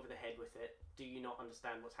you over the head with it. Do you not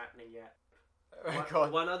understand what's happening yet?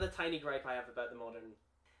 One other tiny gripe I have about the modern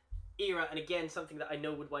era, and again something that I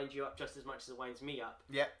know would wind you up just as much as it winds me up.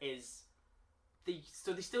 Yeah. Is they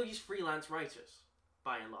still use freelance writers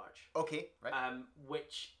by and large. Okay. Right.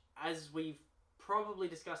 Which, as we've probably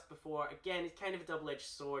discussed before, again, it's kind of a double-edged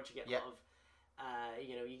sword. You get a lot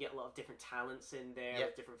of, you get a lot of different talents in there,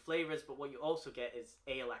 with different flavors. But what you also get is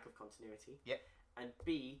A, lack of continuity. Yeah. And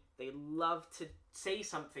B, they love to say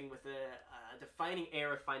something with a defining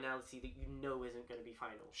air of finality that you know isn't going to be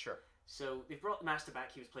final. Sure. So they've brought the Master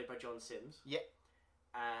back. He was played by John Sims. Yeah.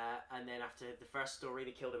 And then after the first story,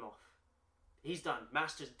 they killed him off. He's done.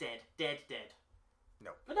 Master's dead. Dead.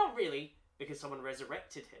 No. But not really, because someone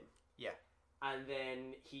resurrected him. Yeah. And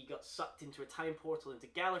then he got sucked into a time portal into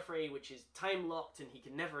Gallifrey, which is time locked, and he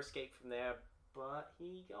can never escape from there. But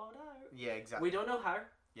he got out. Yeah, exactly. We don't know how.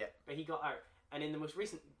 Yeah. But he got out. And in the most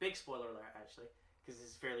recent, big spoiler alert actually, because this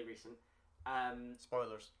is fairly recent.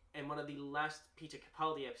 Spoilers. In one of the last Peter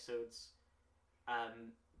Capaldi episodes,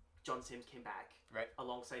 John Sims came back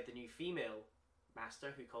alongside the new female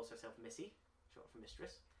master who calls herself Missy, short for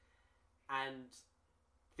mistress, and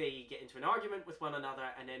they get into an argument with one another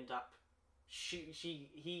and end up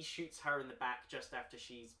he shoots her in the back just after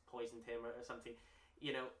she's poisoned him or something.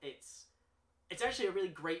 You know, it's actually a really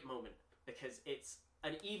great moment because it's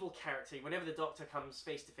an evil character. Whenever the Doctor comes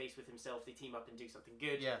face to face with himself, they team up and do something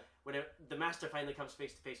good. Yeah. Whenever the Master finally comes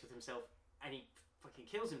face to face with himself and he fucking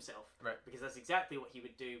kills himself, right? Because that's exactly what he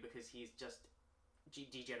would do, because he's just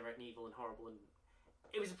degenerate and evil and horrible. And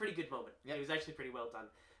it was a pretty good moment. Yep. It was actually pretty well done.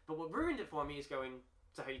 But what ruined it for me is going,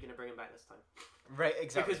 so how are you going to bring him back this time? Right,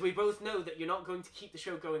 exactly. Because we both know that you're not going to keep the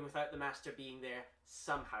show going without the Master being there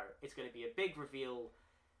somehow. It's going to be a big reveal.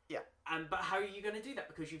 Yeah. But how are you going to do that?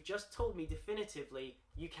 Because you've just told me definitively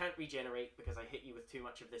you can't regenerate because I hit you with too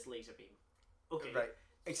much of this laser beam. Okay. Right.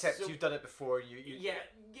 Except you've done it before. Yeah,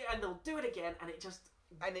 and they'll do it again, and it just...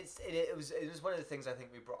 And it was one of the things I think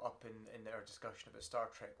we brought up in our discussion about Star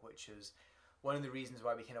Trek, which is one of the reasons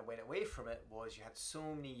why we kind of went away from it was you had so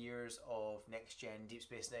many years of Next Gen, Deep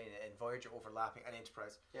Space Nine, and Voyager overlapping, and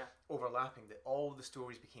Enterprise overlapping, that all the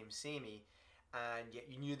stories became samey, and yet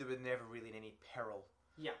you knew they were never really in any peril.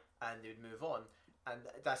 Yeah. And they would move on. And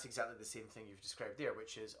that's exactly the same thing you've described there,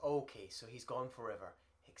 which is, okay, so he's gone forever,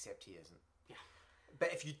 except he isn't. Yeah.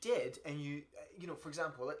 But if you did, and you know, for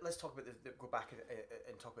example, let's talk about go back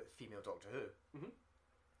and talk about the female Doctor Who. Mm-hmm.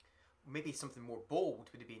 Maybe something more bold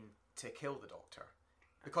would have been to kill the Doctor,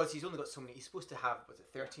 because he's only got so many. He's supposed to have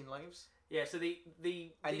 13 lives. Yeah, so they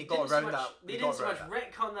got around that. They didn't so much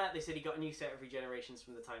retcon that. They said he got a new set of regenerations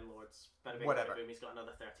from the Time Lords. Whatever. Boom, he's got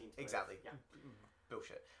another 13. Exactly. Yeah.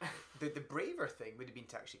 Bullshit. the braver thing would have been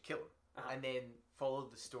to actually kill him, and then follow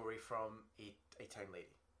the story from a Time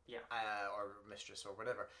Lady. Yeah. Or mistress or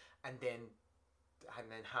whatever, and then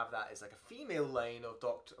have that as like a female line of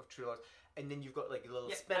True Lords, and then you've got like little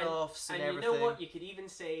spin-offs and everything. And you know what? You could even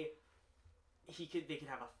say they could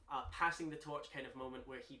have a passing the torch kind of moment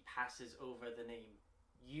where he passes over the name.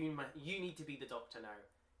 You need to be the Doctor now.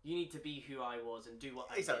 You need to be who I was and do what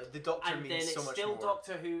I exactly. did. The Doctor and means so much more. And then it's still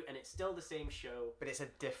Doctor Who, and it's still the same show, but it's a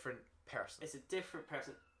different person. It's a different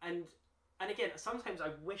person, and again, sometimes I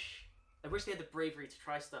wish they had the bravery to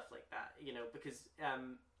try stuff like that. You know, because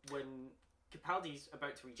when Capaldi's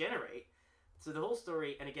about to regenerate, so the whole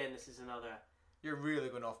story, and again, this is another... You're really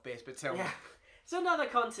going off base, but tell me. It's another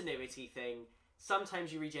continuity thing.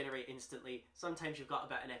 Sometimes you regenerate instantly. Sometimes you've got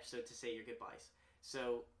about an episode to say your goodbyes.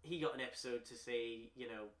 So he got an episode to say, you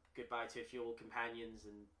know, goodbye to a few old companions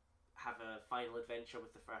and have a final adventure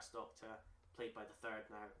with the First Doctor, played by the third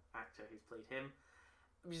now actor who's played him.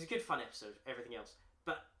 It was a good fun episode, everything else.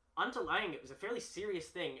 But underlying it was a fairly serious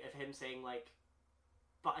thing of him saying, like,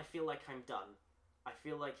 but I feel like I'm done. I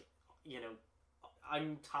feel like, you know,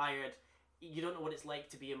 I'm tired. You don't know what it's like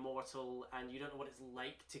to be immortal, and you don't know what it's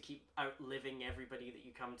like to keep outliving everybody that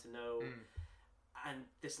you come to know. And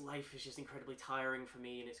this life is just incredibly tiring for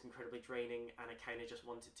me, and it's incredibly draining, and I kind of just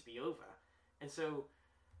want it to be over. And so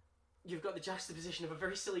you've got the juxtaposition of a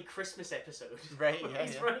very silly Christmas episode. Right, where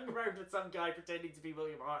he's running around with some guy pretending to be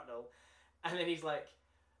William Hartnell, and then he's like,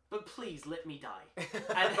 but please let me die.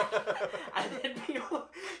 And then people,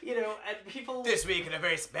 you know, and people... This week in a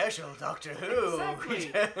very special Doctor Who.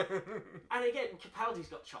 Exactly. And again, Capaldi's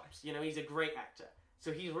got chops. You know, he's a great actor.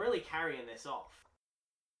 So he's really carrying this off.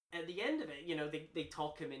 At the end of it, you know, they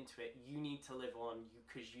talk him into it. You need to live on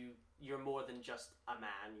because you're more than just a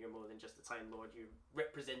man. You're more than just a Time Lord. You're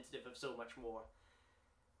representative of so much more.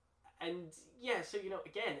 And yeah, so, you know,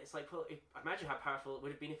 again, it's like, well, imagine how powerful it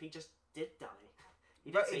would have been if he just did die.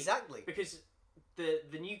 Right, exactly. Because the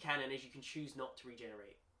new canon is you can choose not to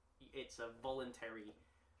regenerate. It's a voluntary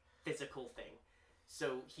physical thing.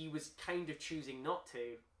 So he was kind of choosing not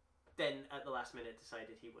to, then at the last minute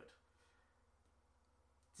decided he would.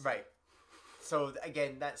 Right. So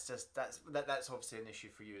again, that's obviously an issue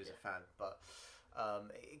for you as a fan, but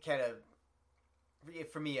it kind of,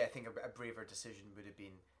 for me, I think a braver decision would have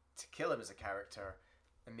been to kill him as a character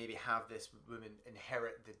and maybe have this woman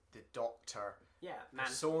inherit the Doctor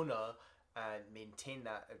persona and maintain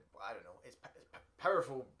that. I don't know. It's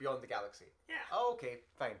powerful beyond the galaxy. Yeah. Oh, okay,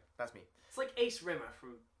 fine. That's me. It's like Ace Rimmer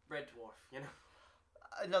from Red Dwarf, you know?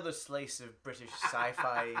 Another slice of British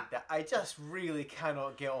sci-fi that I just really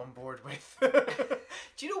cannot get on board with.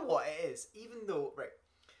 Do you know what it is? Even though, right,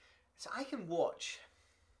 so I can watch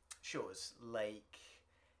shows like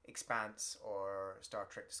Expanse or Star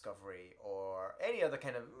Trek Discovery or any other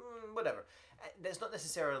kind of whatever. That's not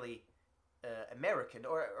necessarily American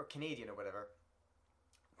or Canadian or whatever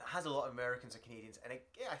that has a lot of Americans or Canadians, and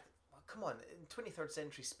come on, in 23rd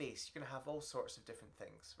century space, you're going to have all sorts of different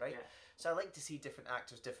things, right? Yeah. So I like to see different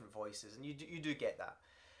actors, different voices, and you do get that.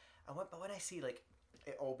 But when I see like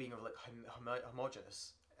it all being like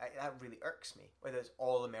homogenous, that really irks me. Whether it's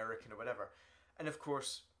all American or whatever, and of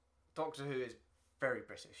course, Doctor Who is very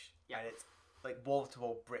British, and it's like wall to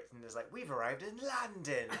wall Britain is like, we've arrived in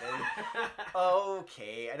London, and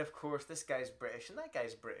okay, and of course this guy's British and that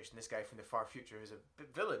guy's British, and this guy from the far future who's a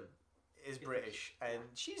villain is British, and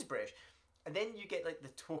she's British. And then you get like the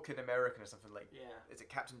token American or something like, is it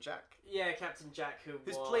Captain Jack? Yeah, Captain Jack,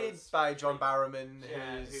 who's played by John Barrowman,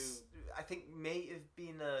 who I think may have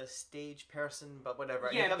been a stage person, but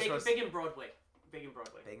whatever. Yeah, big in Broadway.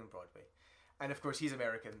 And of course he's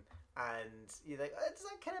American, and you're like, does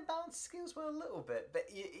that kind of balance scales well a little bit?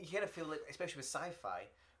 But you kind of feel like, especially with sci-fi,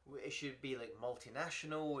 it should be like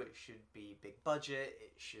multinational, it should be big budget,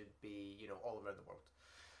 it should be, all around the world.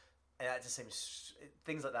 And that just seems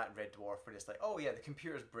things like that in Red Dwarf, where it's like, oh yeah, the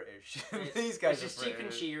computer's British. These guys it's are just cheap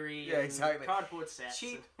and cheery. Yeah, exactly. Cardboard sets.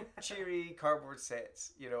 Cheap, cheery cardboard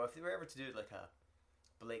sets. If they were ever to do like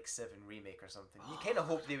a Blake 7 remake or something, you kind of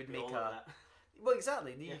hope they would make a. Well,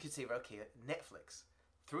 exactly. You could say, okay, Netflix,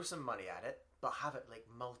 throw some money at it, but have it like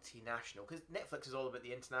multinational, because Netflix is all about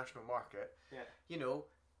the international market. Yeah.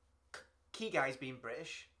 Key guys being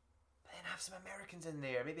British. Then have some Americans in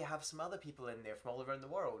there, maybe have some other people in there from all around the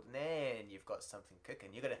world, and then you've got something cooking.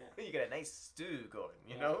 You got a nice stew going,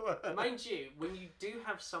 you know. Mind you, when you do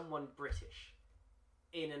have someone British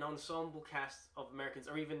in an ensemble cast of Americans,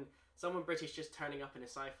 or even someone British just turning up in a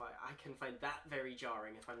sci-fi, I can find that very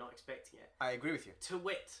jarring if I'm not expecting it. I agree with you. To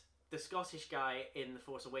wit, the Scottish guy in The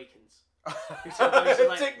Force Awakens.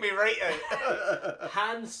 Take me right out.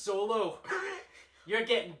 Han Solo, you're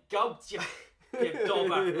getting gubbed, you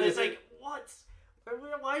dobber. It's like, what?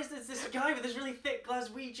 Why is this guy with this really thick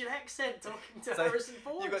Glaswegian accent talking to Harrison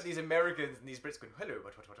Ford? You've got these Americans and these Brits going, hello,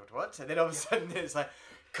 what? And then all of a sudden it's like,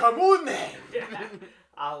 come on then!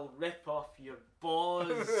 I'll rip off your balls,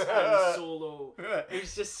 Han Solo.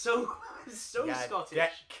 It's just so Scottish.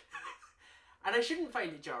 Dick. And I shouldn't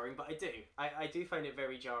find it jarring, but I do. I do find it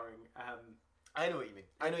very jarring. I know what you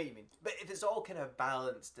mean. But if it's all kind of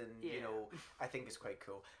balanced and, I think it's quite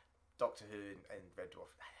cool. Doctor Who and Red Dwarf,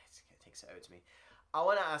 it takes it out to me. I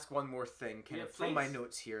want to ask one more thing from my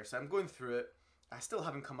notes here. So I'm going through it. I still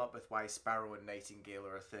haven't come up with why Sparrow and Nightingale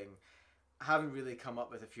are a thing. I haven't really come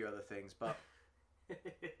up with a few other things, but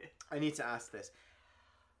I need to ask this.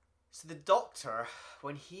 So the Doctor,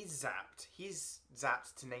 when he's zapped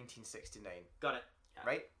to 1969. Got it. Yeah.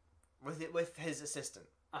 Right? With his assistant.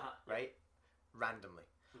 Right? Randomly.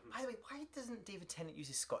 Mm-hmm. By the way, why doesn't David Tennant use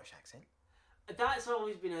his Scottish accent? That's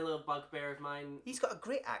always been a little bugbear of mine. He's got a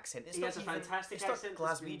great accent. He has a fantastic accent.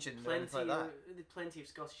 Glaswegian or anything like that. Plenty of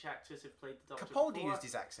Scottish actors have played the Doctor Capaldi before. used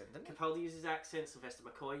his accent, didn't he? Capaldi used his accent. Sylvester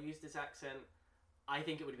McCoy used his accent. I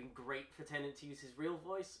think it would have been great for Tennant to use his real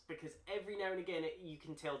voice, because every now and again you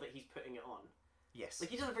can tell that he's putting it on. Yes.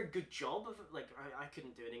 Like, he does a very good job of it. Like, I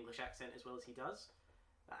couldn't do an English accent as well as he does.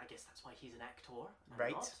 I guess that's why he's an actor.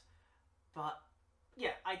 Right. Not. But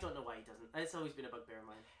yeah, I don't know why he doesn't. It's always been a bugbear of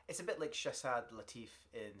mine. It's a bit like Shazad Latif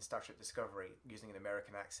in Star Trek Discovery using an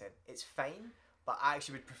American accent. It's fine, but I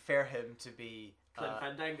actually would prefer him to be Clint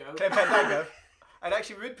Fandango. Clint Fandango. I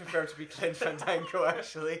actually would prefer to be Clint Fandango,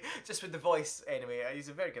 actually, just with the voice. Anyway, he's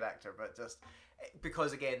a very good actor, but just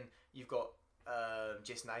because again you've got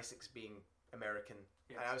Jason Isaacs being American,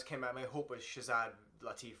 and I was my hope was Shazad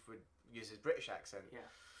Latif would use his British accent. Yeah.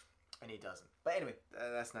 And he doesn't. But anyway,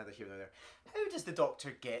 that's neither here nor there. How does the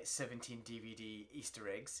Doctor get 17 DVD Easter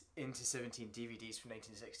eggs into 17 DVDs from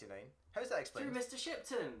 1969? How's that explained? Through Mr.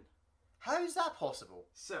 Shipton. How's that possible?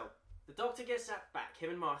 So, the Doctor gets zapped back, him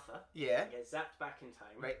and Martha. Yeah. Get zapped back in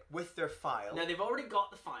time. Right, with their file. Now, they've already got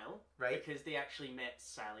the file. Right. Because they actually met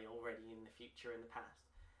Sally already in the future, in the past.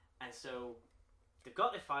 And so, they've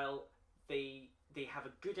got their file. They have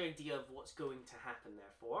a good idea of what's going to happen,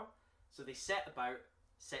 therefore. So, they set about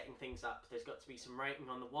setting things up. There's got to be some writing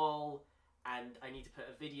on the wall, and I need to put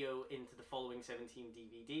a video into the following 17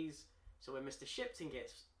 DVDs. So when Mr. Shipton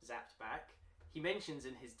gets zapped back, he mentions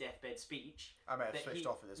in his deathbed speech... I might have switched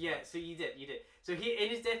off at this point. Yeah, so you did. So in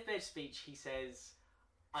his deathbed speech, he says,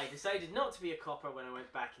 I decided not to be a copper when I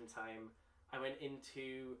went back in time. I went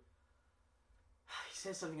into... He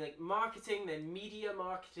says something like marketing, then media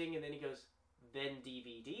marketing, and then he goes, then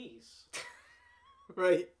DVDs.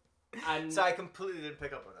 Right. And so I completely didn't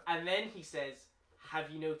pick up on it. And then he says, have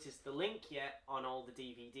you noticed the link yet on all the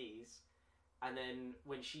DVDs? And then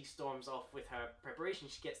when she storms off with her preparation,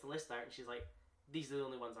 she gets the list out and she's like, these are the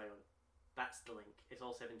only ones I own. that's the link. It's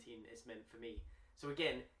all 17 is meant for me. So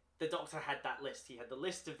again, the Doctor had that list. He had the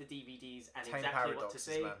list of the DVDs and Time exactly what to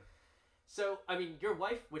say. Man. So, I mean, your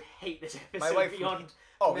wife would hate this episode My wife beyond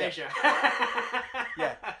measure.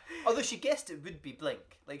 Yeah. Although she guessed it would be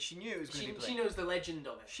Blink. Like, she knew it was going to be Blink. She knows the legend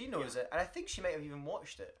of it. She knows it. And I think she might have even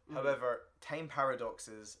watched it. However, time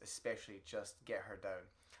paradoxes especially just get her down.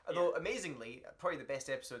 Although, amazingly, probably the best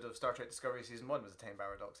episode of Star Trek Discovery Season 1 was a time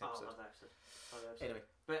paradox episode. Oh, I love that episode. Anyway.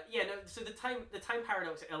 But, yeah, no, so the time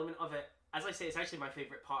paradox element of it, as I say, it's actually my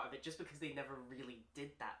favourite part of it, just because they never really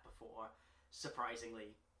did that before,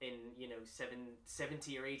 surprisingly. In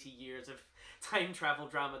 70 or 80 years of time travel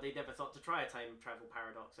drama, they never thought to try a time travel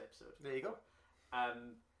paradox episode. There you go.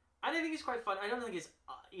 And I think it's quite fun. I don't think it's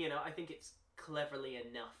I think it's cleverly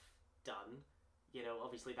enough done.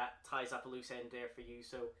 Obviously that ties up a loose end there for you,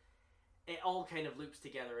 so it all kind of loops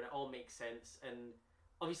together and it all makes sense. And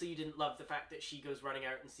obviously you didn't love the fact that she goes running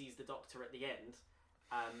out and sees the Doctor at the end.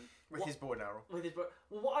 With his bow and arrow.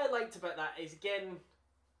 Well, what I liked about that is, again,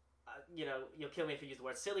 you'll kill me if I use the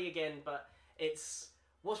word silly again, but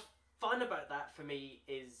what's fun about that for me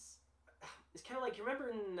is it's kind of like, you remember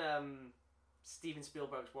in Steven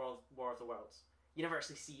Spielberg's War of the Worlds, you never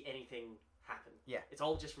actually see anything happen. Yeah. It's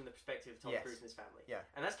all just from the perspective of Tom Cruise and his family. Yeah.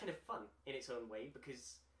 And that's kind of fun in its own way,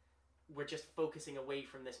 because we're just focusing away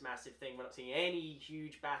from this massive thing. We're not seeing any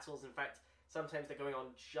huge battles. In fact, sometimes they're going on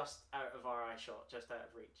just out of our eye shot, just out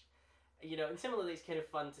of reach. And similarly, it's kind of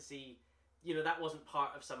fun to see, that wasn't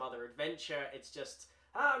part of some other adventure. It's just,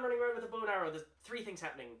 I'm running around with a bow and arrow. There's 3 things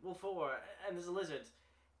happening. Well, 4, and there's a lizard.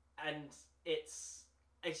 And it's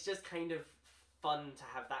just kind of fun to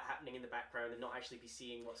have that happening in the background and not actually be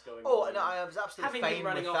seeing what's going on. Oh, no, I was absolutely having fine him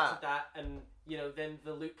running with off to that, and then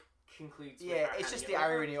the loop concludes. Yeah, with it's just the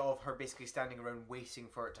irony of her basically standing around waiting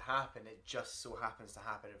for it to happen. It just so happens to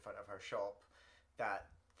happen in front of her shop. That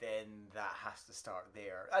has to start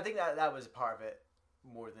there. I think that was a part of it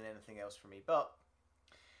more than anything else for me, but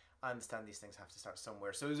I understand these things have to start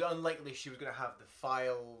somewhere. So it was unlikely she was going to have the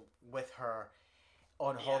file with her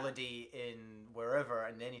on holiday in wherever,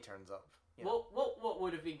 and then he turns up. What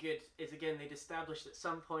would have been good is, again, they'd established at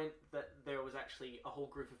some point that there was actually a whole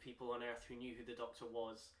group of people on Earth who knew who the Doctor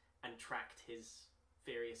was and tracked his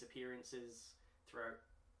various appearances throughout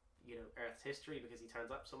Earth's history, because he turns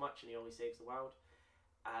up so much and he always saves the world.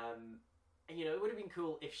 And it would have been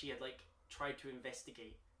cool if she had tried to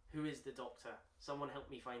investigate who is the Doctor. Someone help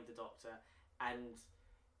me find the Doctor. And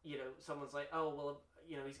someone's like, oh well,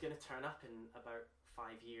 he's going to turn up in about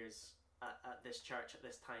 5 years at this church at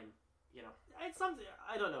this time. It's something,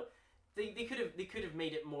 I don't know. They could have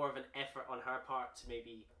made it more of an effort on her part to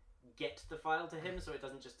maybe get the file to him, so it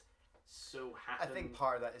doesn't just so happen. I think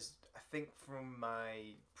part of that is, I think from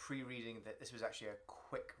my pre-reading, that this was actually a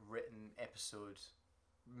quick written episode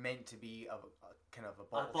meant to be a kind of a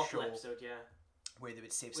bottle show episode, where they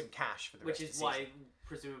would save some cash for the rest of the season. Which is why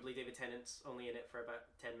presumably David Tennant's only in it for about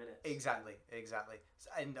 10 minutes. Exactly.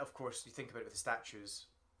 And of course, you think about it with the statues.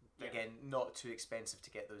 Again, not too expensive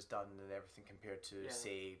to get those done and everything compared to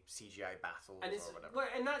say CGI battles or whatever. Well,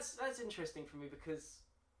 and that's interesting for me, because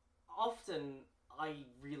often I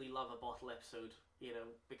really love a bottle episode,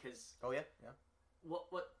 because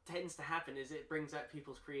what tends to happen is it brings out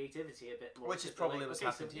people's creativity a bit more. Which is probably what's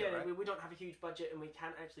happened here, right? We don't have a huge budget and we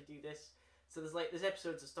can't actually do this. So there's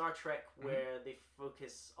episodes of Star Trek where they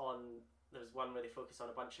focus on. There's one where they focus on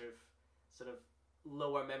a bunch of sort of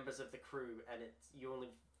lower members of the crew, and you only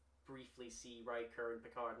briefly see Riker and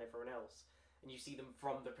Picard and everyone else, and you see them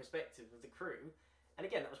from the perspective of the crew. And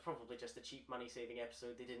again, that was probably just a cheap money-saving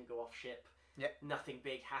episode. They didn't go off ship. Yep. Nothing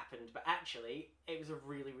big happened, but actually, it was a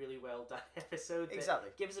really, really well done episode.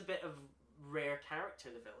 Exactly. Gives a bit of rare character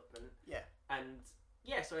development. Yeah. And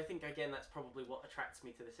so I think again that's probably what attracts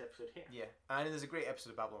me to this episode here. Yeah, and there's a great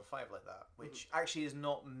episode of Babylon 5 like that, which actually is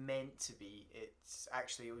not meant to be. It's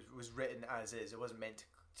actually it was written as is. It wasn't meant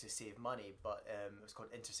to save money, but it was called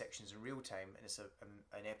Intersections in Real Time, and it's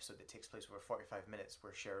an episode that takes place over 45 minutes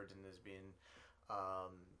where Sheridan is being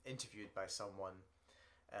interviewed by someone.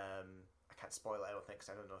 I can't spoil it, I don't think, because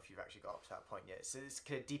I don't know if you've actually got up to that point yet. It's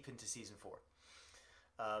kind of deep into season 4.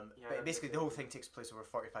 But basically, the whole thing takes place over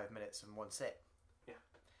 45 minutes in one set. Yeah.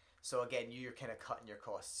 So again, you're kind of cutting your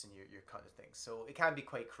costs and you're cutting things. So it can be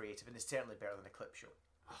quite creative, and it's certainly better than a clip show.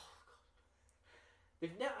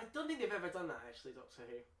 I don't think they've ever done that, actually, Doctor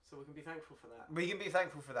Who. So we can be thankful for that. We can be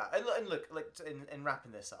thankful for that. And look, in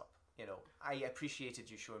wrapping this up, I appreciated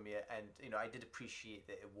you showing me it, and I did appreciate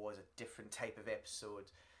that it was a different type of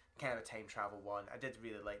episode, kind of a time travel one. I did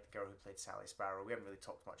really like the girl who played Sally Sparrow. We haven't really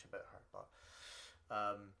talked much about her, but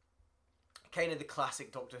kind of the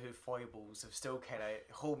classic Doctor Who foibles have still kind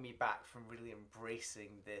of hold me back from really embracing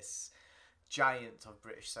this giant of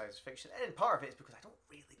British science fiction. And part of it is because I don't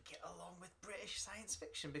really get along with British science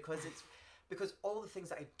fiction because all the things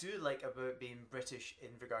that I do like about being British in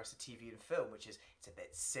regards to TV and film, which is it's a bit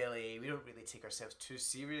silly, we don't really take ourselves too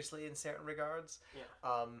seriously in certain regards.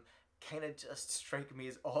 Yeah. Kind of just strike me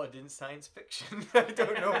as odd in science fiction. I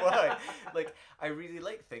don't know why. Like, I really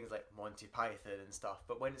like things like Monty Python and stuff,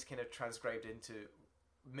 but when it's kind of transcribed into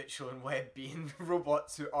Mitchell and Webb being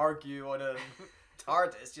robots who argue on a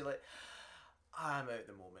TARDIS, you're like, I'm out at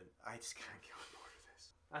the moment. I just can't get on board with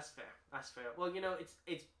this. That's fair. Well, you know,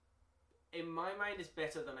 it's in my mind, it's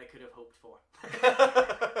better than I could have hoped for.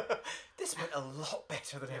 This went a lot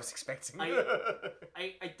better than I was expecting.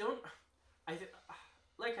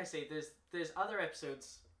 Like I say, there's other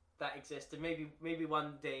episodes that exist, and maybe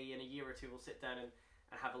one day in a year or two we'll sit down and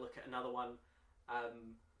have a look at another one.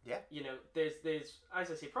 Yeah. You know, there's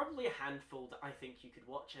as I say, probably a handful that I think you could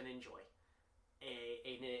watch and enjoy,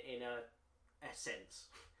 in a sense.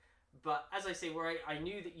 But as I say, where I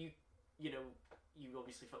knew that you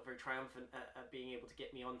obviously felt very triumphant at being able to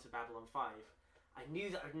get me onto Babylon 5. I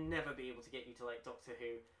knew that I'd never be able to get you to like Doctor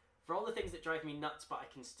Who for all the things that drive me nuts, but I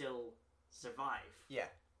can still survive. Yeah.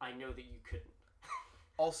 I know that you couldn't.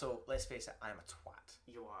 Also, let's face it, I'm a twat.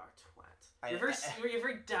 You are a twat. You're a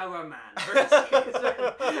very dour man.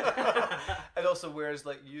 And also, whereas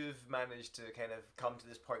like you've managed to kind of come to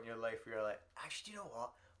this point in your life where you're like, actually, do you know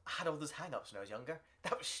what? I had all those hang-ups when I was younger.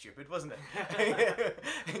 That was stupid, wasn't it?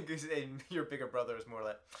 And your bigger brother is more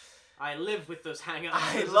like, I live with those hang-ups.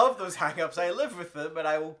 I love those hang-ups. I live with them, and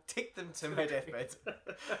I will take them to my deathbed.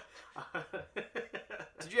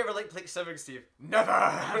 Did you ever like Blake Sivering, Steve? Never!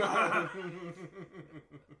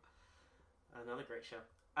 Another great show.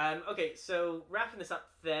 Okay, so wrapping this up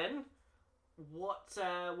then, what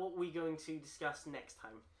are we going to discuss next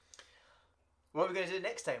time? What are we going to do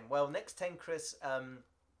next time? Well, next time, Chris, I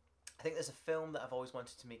think there's a film that I've always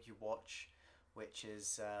wanted to make you watch, which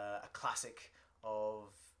is a classic of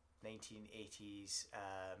 1980s.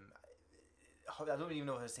 I don't even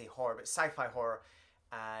know how to say horror, but sci-fi horror,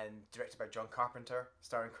 and directed by John Carpenter,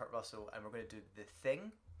 starring Kurt Russell, and we're going to do The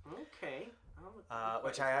Thing. Okay.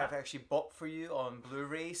 Which I have actually bought for you on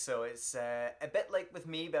Blu-ray, so it's a bit like with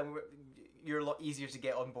me, but you're a lot easier to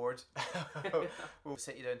get on board. We'll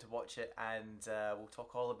sit you down to watch it, and we'll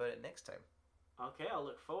talk all about it next time. Okay, I'll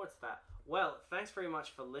look forward to that. Well, thanks very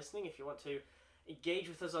much for listening. If you want to engage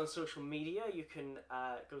with us on social media, you can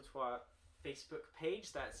go to our Facebook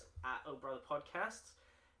page. That's at Oh Brother Podcasts.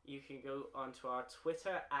 You can go onto our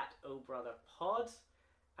Twitter at Oh Brother Pod,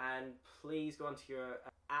 and please go onto your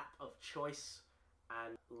app of choice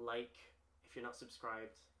and like if you're not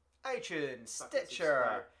subscribed. iTunes,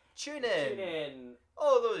 Stitcher, TuneIn. TuneIn.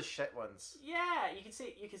 All those shit ones. Yeah, you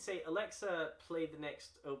can say Alexa, play the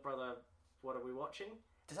next Oh Brother. What are we watching?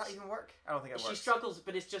 Does that even work? I don't think it works. She struggles,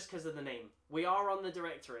 but it's just because of the name. We are on the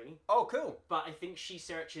directory. Oh, cool. But I think she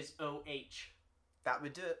searches OH. That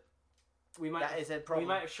would do it. That is a problem.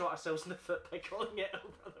 We might have shot ourselves in the foot by calling it Oh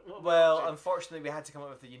Brother. Well, unfortunately, we had to come up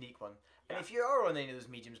with a unique one. Yeah. And if you are on any of those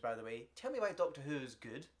mediums, by the way, tell me why Doctor Who is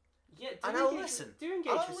good. Yeah, and I'll listen. Do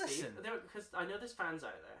engage with Steve, because I know there's fans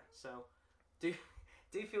out there. So do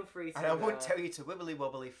feel free to. And I won't tell you to wibbly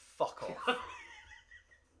wobbly fuck off.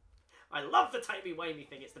 I love the timey-wimey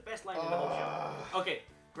thing. It's the best line in the whole show. Okay,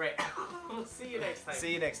 great. We'll see you next time.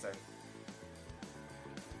 See you next time.